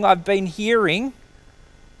how long I've been hearing,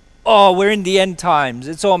 oh, we're in the end times,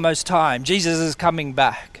 it's almost time, Jesus is coming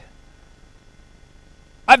back.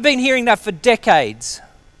 I've been hearing that for decades.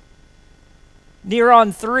 Near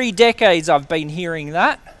on 3 decades I've been hearing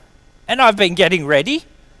that. And I've been getting ready,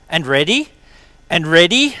 and ready, and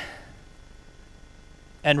ready,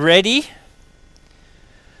 and ready,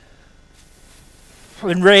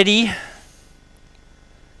 and ready,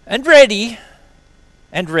 and ready,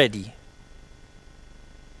 and ready.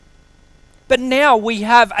 But now we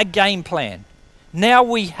have a game plan. Now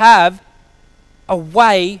we have a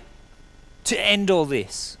way to end all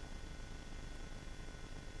this.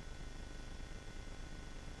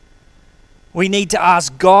 We need to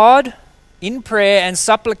ask God in prayer and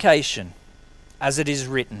supplication, as it is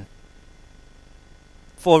written,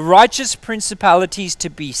 for righteous principalities to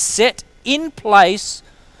be set in place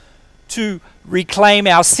to reclaim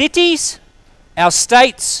our cities, our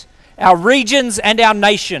states, our regions, and our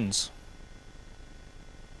nations.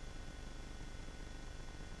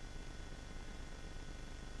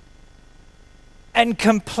 and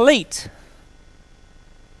complete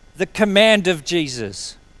the command of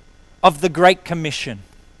Jesus, of the Great Commission.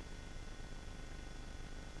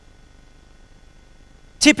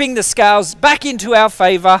 Tipping the scales back into our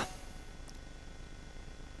favour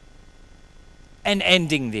and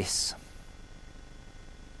ending this.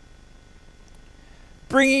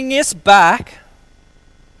 Bringing us back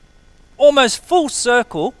almost full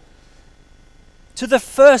circle to the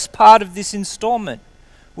first part of this installment,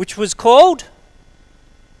 which was called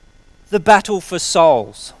The Battle for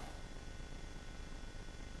Souls,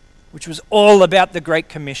 which was all about the Great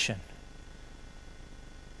Commission.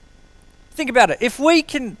 Think about it. If we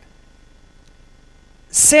can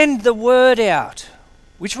send the word out,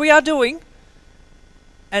 which we are doing,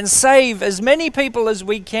 and save as many people as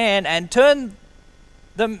we can and turn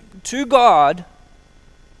them to God,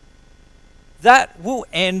 that will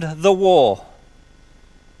end the war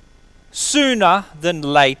sooner than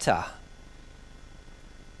later.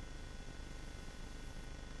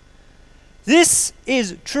 This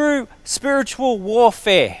is true spiritual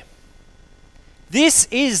warfare. This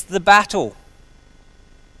is the battle.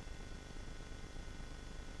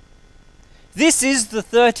 This is the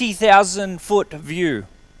 30,000-foot view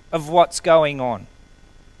of what's going on.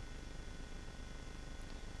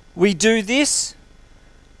 We do this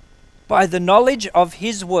by the knowledge of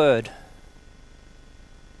His Word.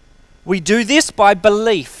 We do this by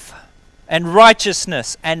belief and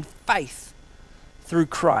righteousness and faith through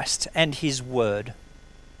Christ and His Word.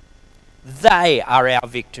 They are our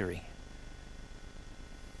victory.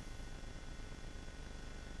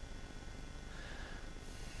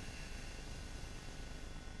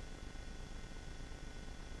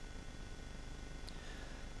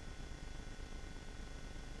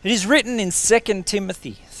 It is written in 2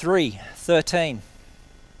 Timothy 3:13.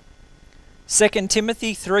 2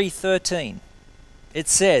 Timothy 3:13. It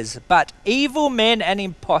says, "But evil men and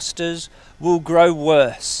impostors will grow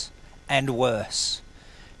worse and worse,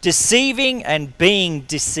 deceiving and being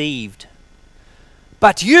deceived.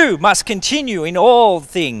 But you must continue in all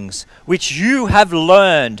things which you have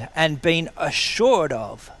learned and been assured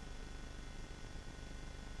of."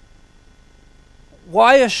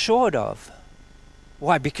 Why assured of?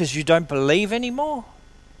 Why? Because you don't believe anymore?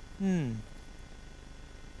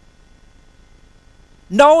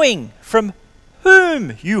 Knowing from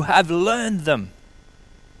whom you have learned them,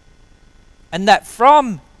 and that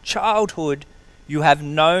from childhood you have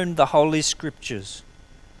known the Holy Scriptures,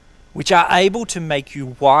 which are able to make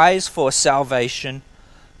you wise for salvation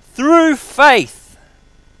through faith,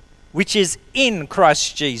 which is in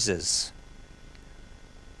Christ Jesus.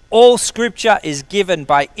 All Scripture is given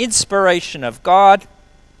by inspiration of God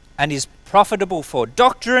and is profitable for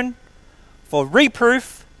doctrine, for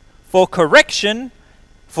reproof, for correction,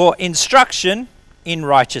 for instruction in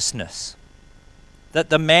righteousness, that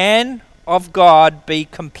the man of God be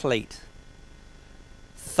complete,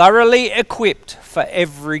 thoroughly equipped for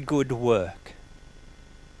every good work.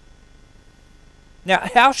 Now,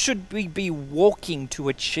 how should we be walking to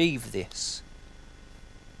achieve this?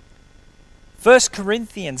 1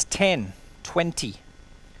 Corinthians 10:20.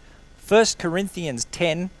 1 Corinthians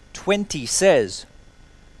 10:20 says,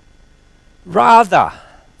 "Rather,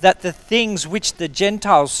 that the things which the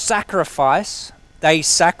Gentiles sacrifice, they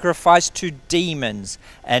sacrifice to demons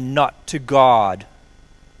and not to God.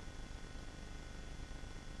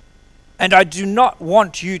 And I do not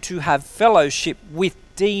want you to have fellowship with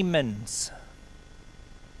demons.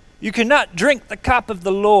 You cannot drink the cup of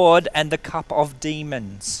the Lord and the cup of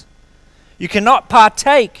demons. You cannot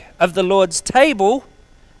partake of the Lord's table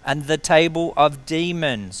and the table of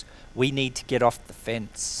demons." We need to get off the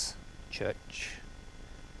fence, church.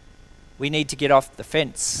 We need to get off the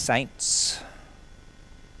fence, saints.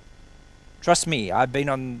 Trust me, I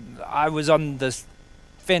was on the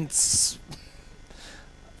fence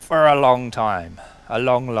for a long time. A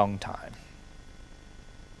long, long time.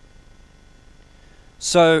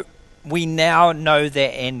 So we now know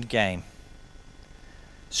their end game.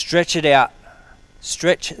 Stretch it out.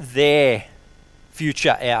 Stretch their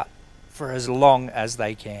future out for as long as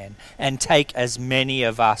they can, and take as many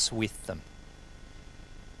of us with them.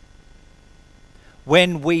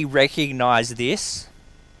 When we recognize this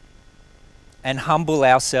and humble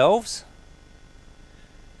ourselves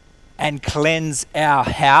and cleanse our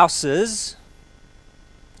houses,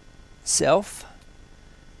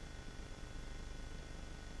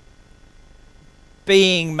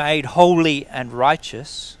 being made holy and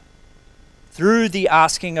righteous through the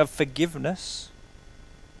asking of forgiveness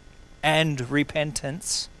and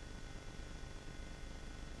repentance,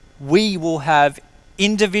 we will have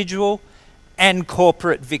individual and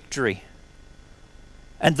corporate victory.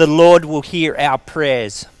 and the Lord will hear our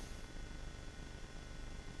prayers.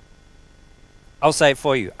 I'll say it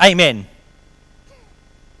for you. Amen.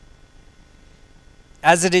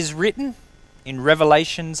 As it is written in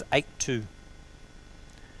Revelations 8:2.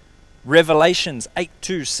 Revelations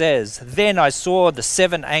 8:2 says, "Then I saw the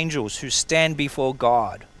 7 angels who stand before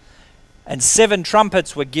God, and 7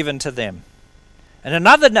 trumpets were given to them. And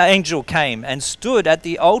another angel came and stood at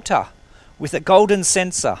the altar with a golden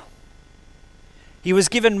censer. He was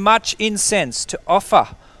given much incense to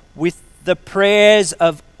offer with the prayers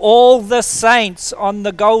of all the saints on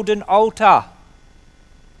the golden altar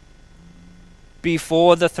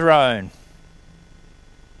before the throne."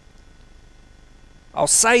 I'll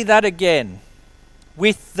say that again.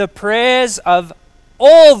 With the prayers of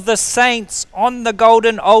all the saints on the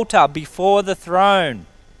golden altar before the throne,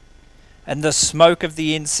 and the smoke of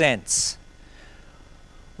the incense,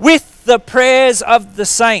 with the prayers of the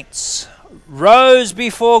saints, rose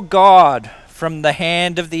before God from the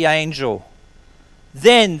hand of the angel.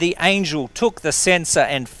 Then the angel took the censer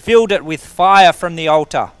and filled it with fire from the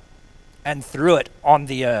altar and threw it on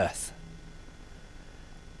the earth.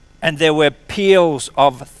 And there were peals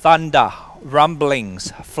of thunder,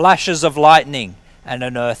 rumblings, flashes of lightning, and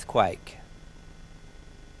an earthquake.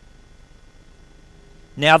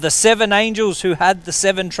 Now the 7 angels who had the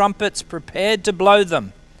 7 trumpets prepared to blow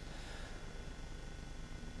them.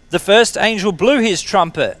 The first angel blew his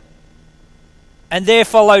trumpet, and there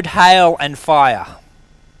followed hail and fire,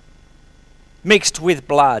 mixed with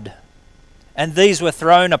blood, and these were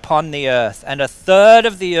thrown upon the earth, and 1/3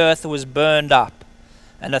 of the earth was burned up,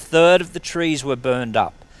 and 1/3 of the trees were burned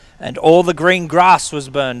up, and all the green grass was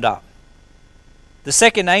burned up. The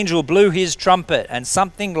second angel blew his trumpet, and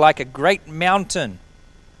something like a great mountain,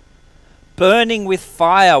 burning with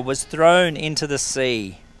fire, was thrown into the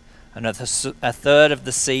sea, and 1/3 of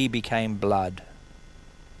the sea became blood.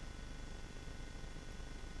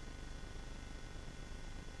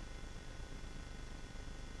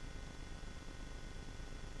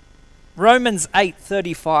 Romans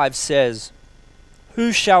 8:35 says,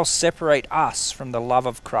 "Who shall separate us from the love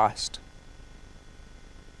of Christ?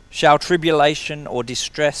 Shall tribulation or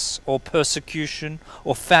distress or persecution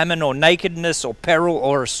or famine or nakedness or peril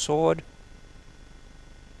or a sword?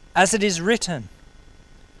 As it is written,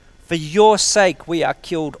 for your sake we are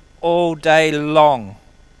killed all day long.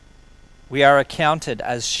 We are accounted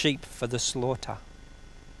as sheep for the slaughter.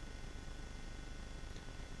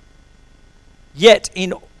 Yet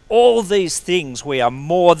in all these things we are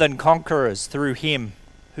more than conquerors through him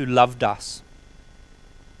who loved us.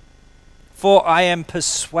 For I am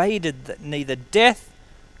persuaded that neither death,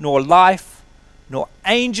 nor life, nor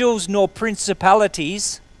angels, nor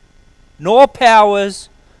principalities, nor powers,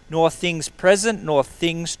 nor things present, nor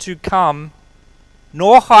things to come,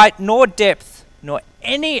 nor height, nor depth, nor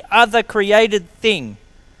any other created thing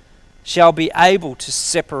shall be able to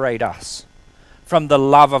separate us from the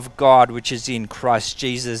love of God which is in Christ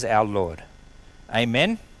Jesus our Lord."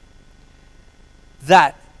 Amen.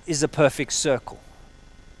 That is a perfect circle.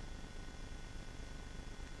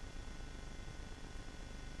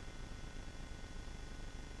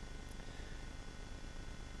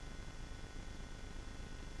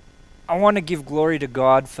 I want to give glory to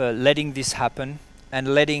God for letting this happen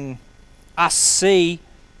and letting us see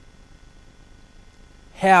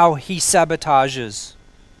how he sabotages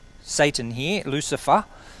Satan here, Lucifer,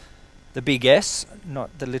 the big S, not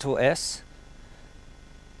the little s.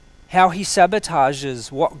 How he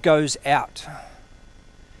sabotages what goes out.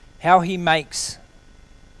 How he makes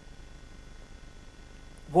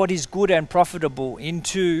what is good and profitable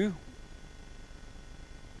into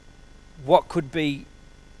what could be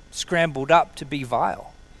scrambled up to be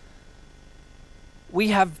vile. We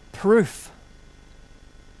have proof,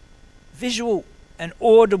 visual and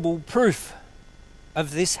audible proof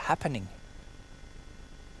of this happening.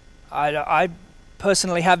 I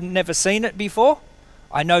personally have never seen it before.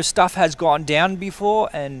 I know stuff has gone down before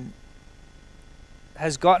and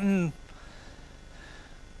has gotten...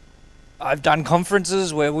 I've done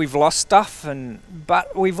conferences where we've lost stuff,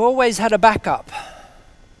 but we've always had a backup.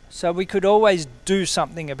 So we could always do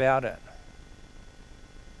something about it.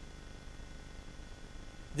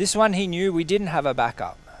 This one he knew we didn't have a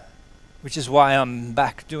backup, which is why I'm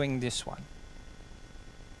back doing this one.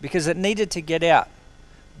 Because it needed to get out.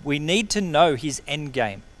 We need to know his end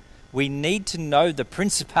game. We need to know the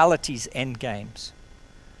principalities' end games.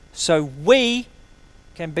 So we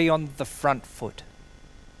can be on the front foot.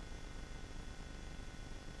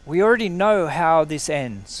 We already know how this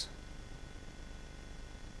ends.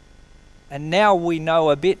 And now we know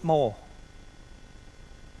a bit more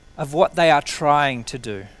of what they are trying to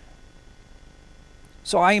do.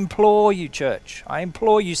 So I implore you, church, I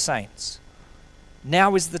implore you, saints,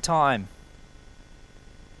 now is the time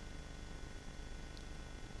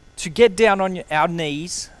to get down on our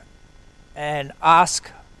knees and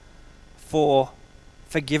ask for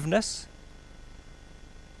forgiveness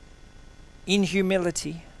in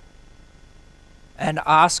humility, and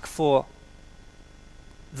ask for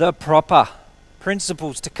the proper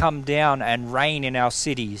principles to come down and reign in our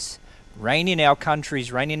cities, reign in our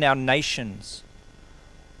countries, reign in our nations.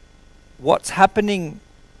 What's happening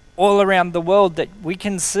all around the world that we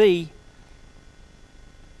can see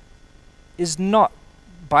is not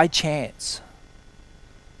by chance.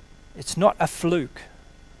 It's not a fluke.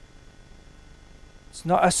 It's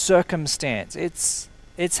not a circumstance.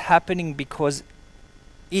 It's happening because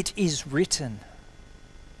it is written.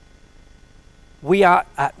 We are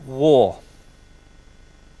at war.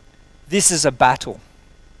 This is a battle.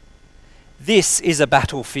 This is a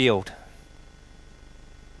battlefield.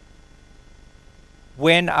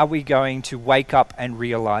 When are we going to wake up and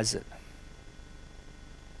realize it?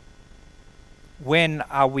 When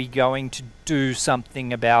are we going to do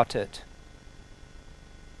something about it?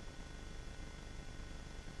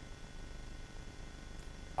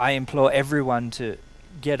 I implore everyone to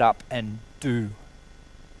get up and do.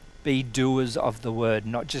 Be doers of the word,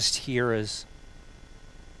 not just hearers.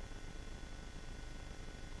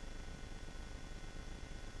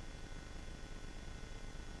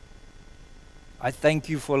 I thank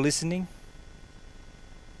you for listening.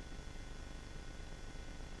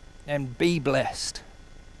 And be blessed.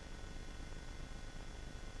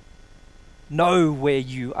 Know where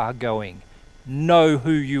you are going. Know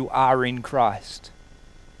who you are in Christ.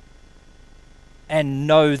 And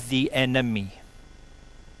know the enemy.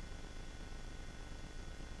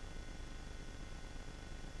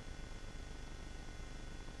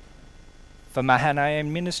 For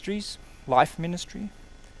Mahanaim Ministries, Life Ministry,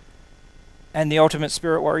 and the Ultimate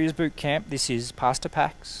Spirit Warriors Boot Camp, this is Pastor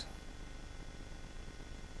Pax.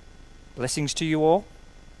 Blessings to you all.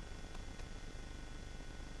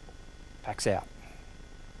 Pax out.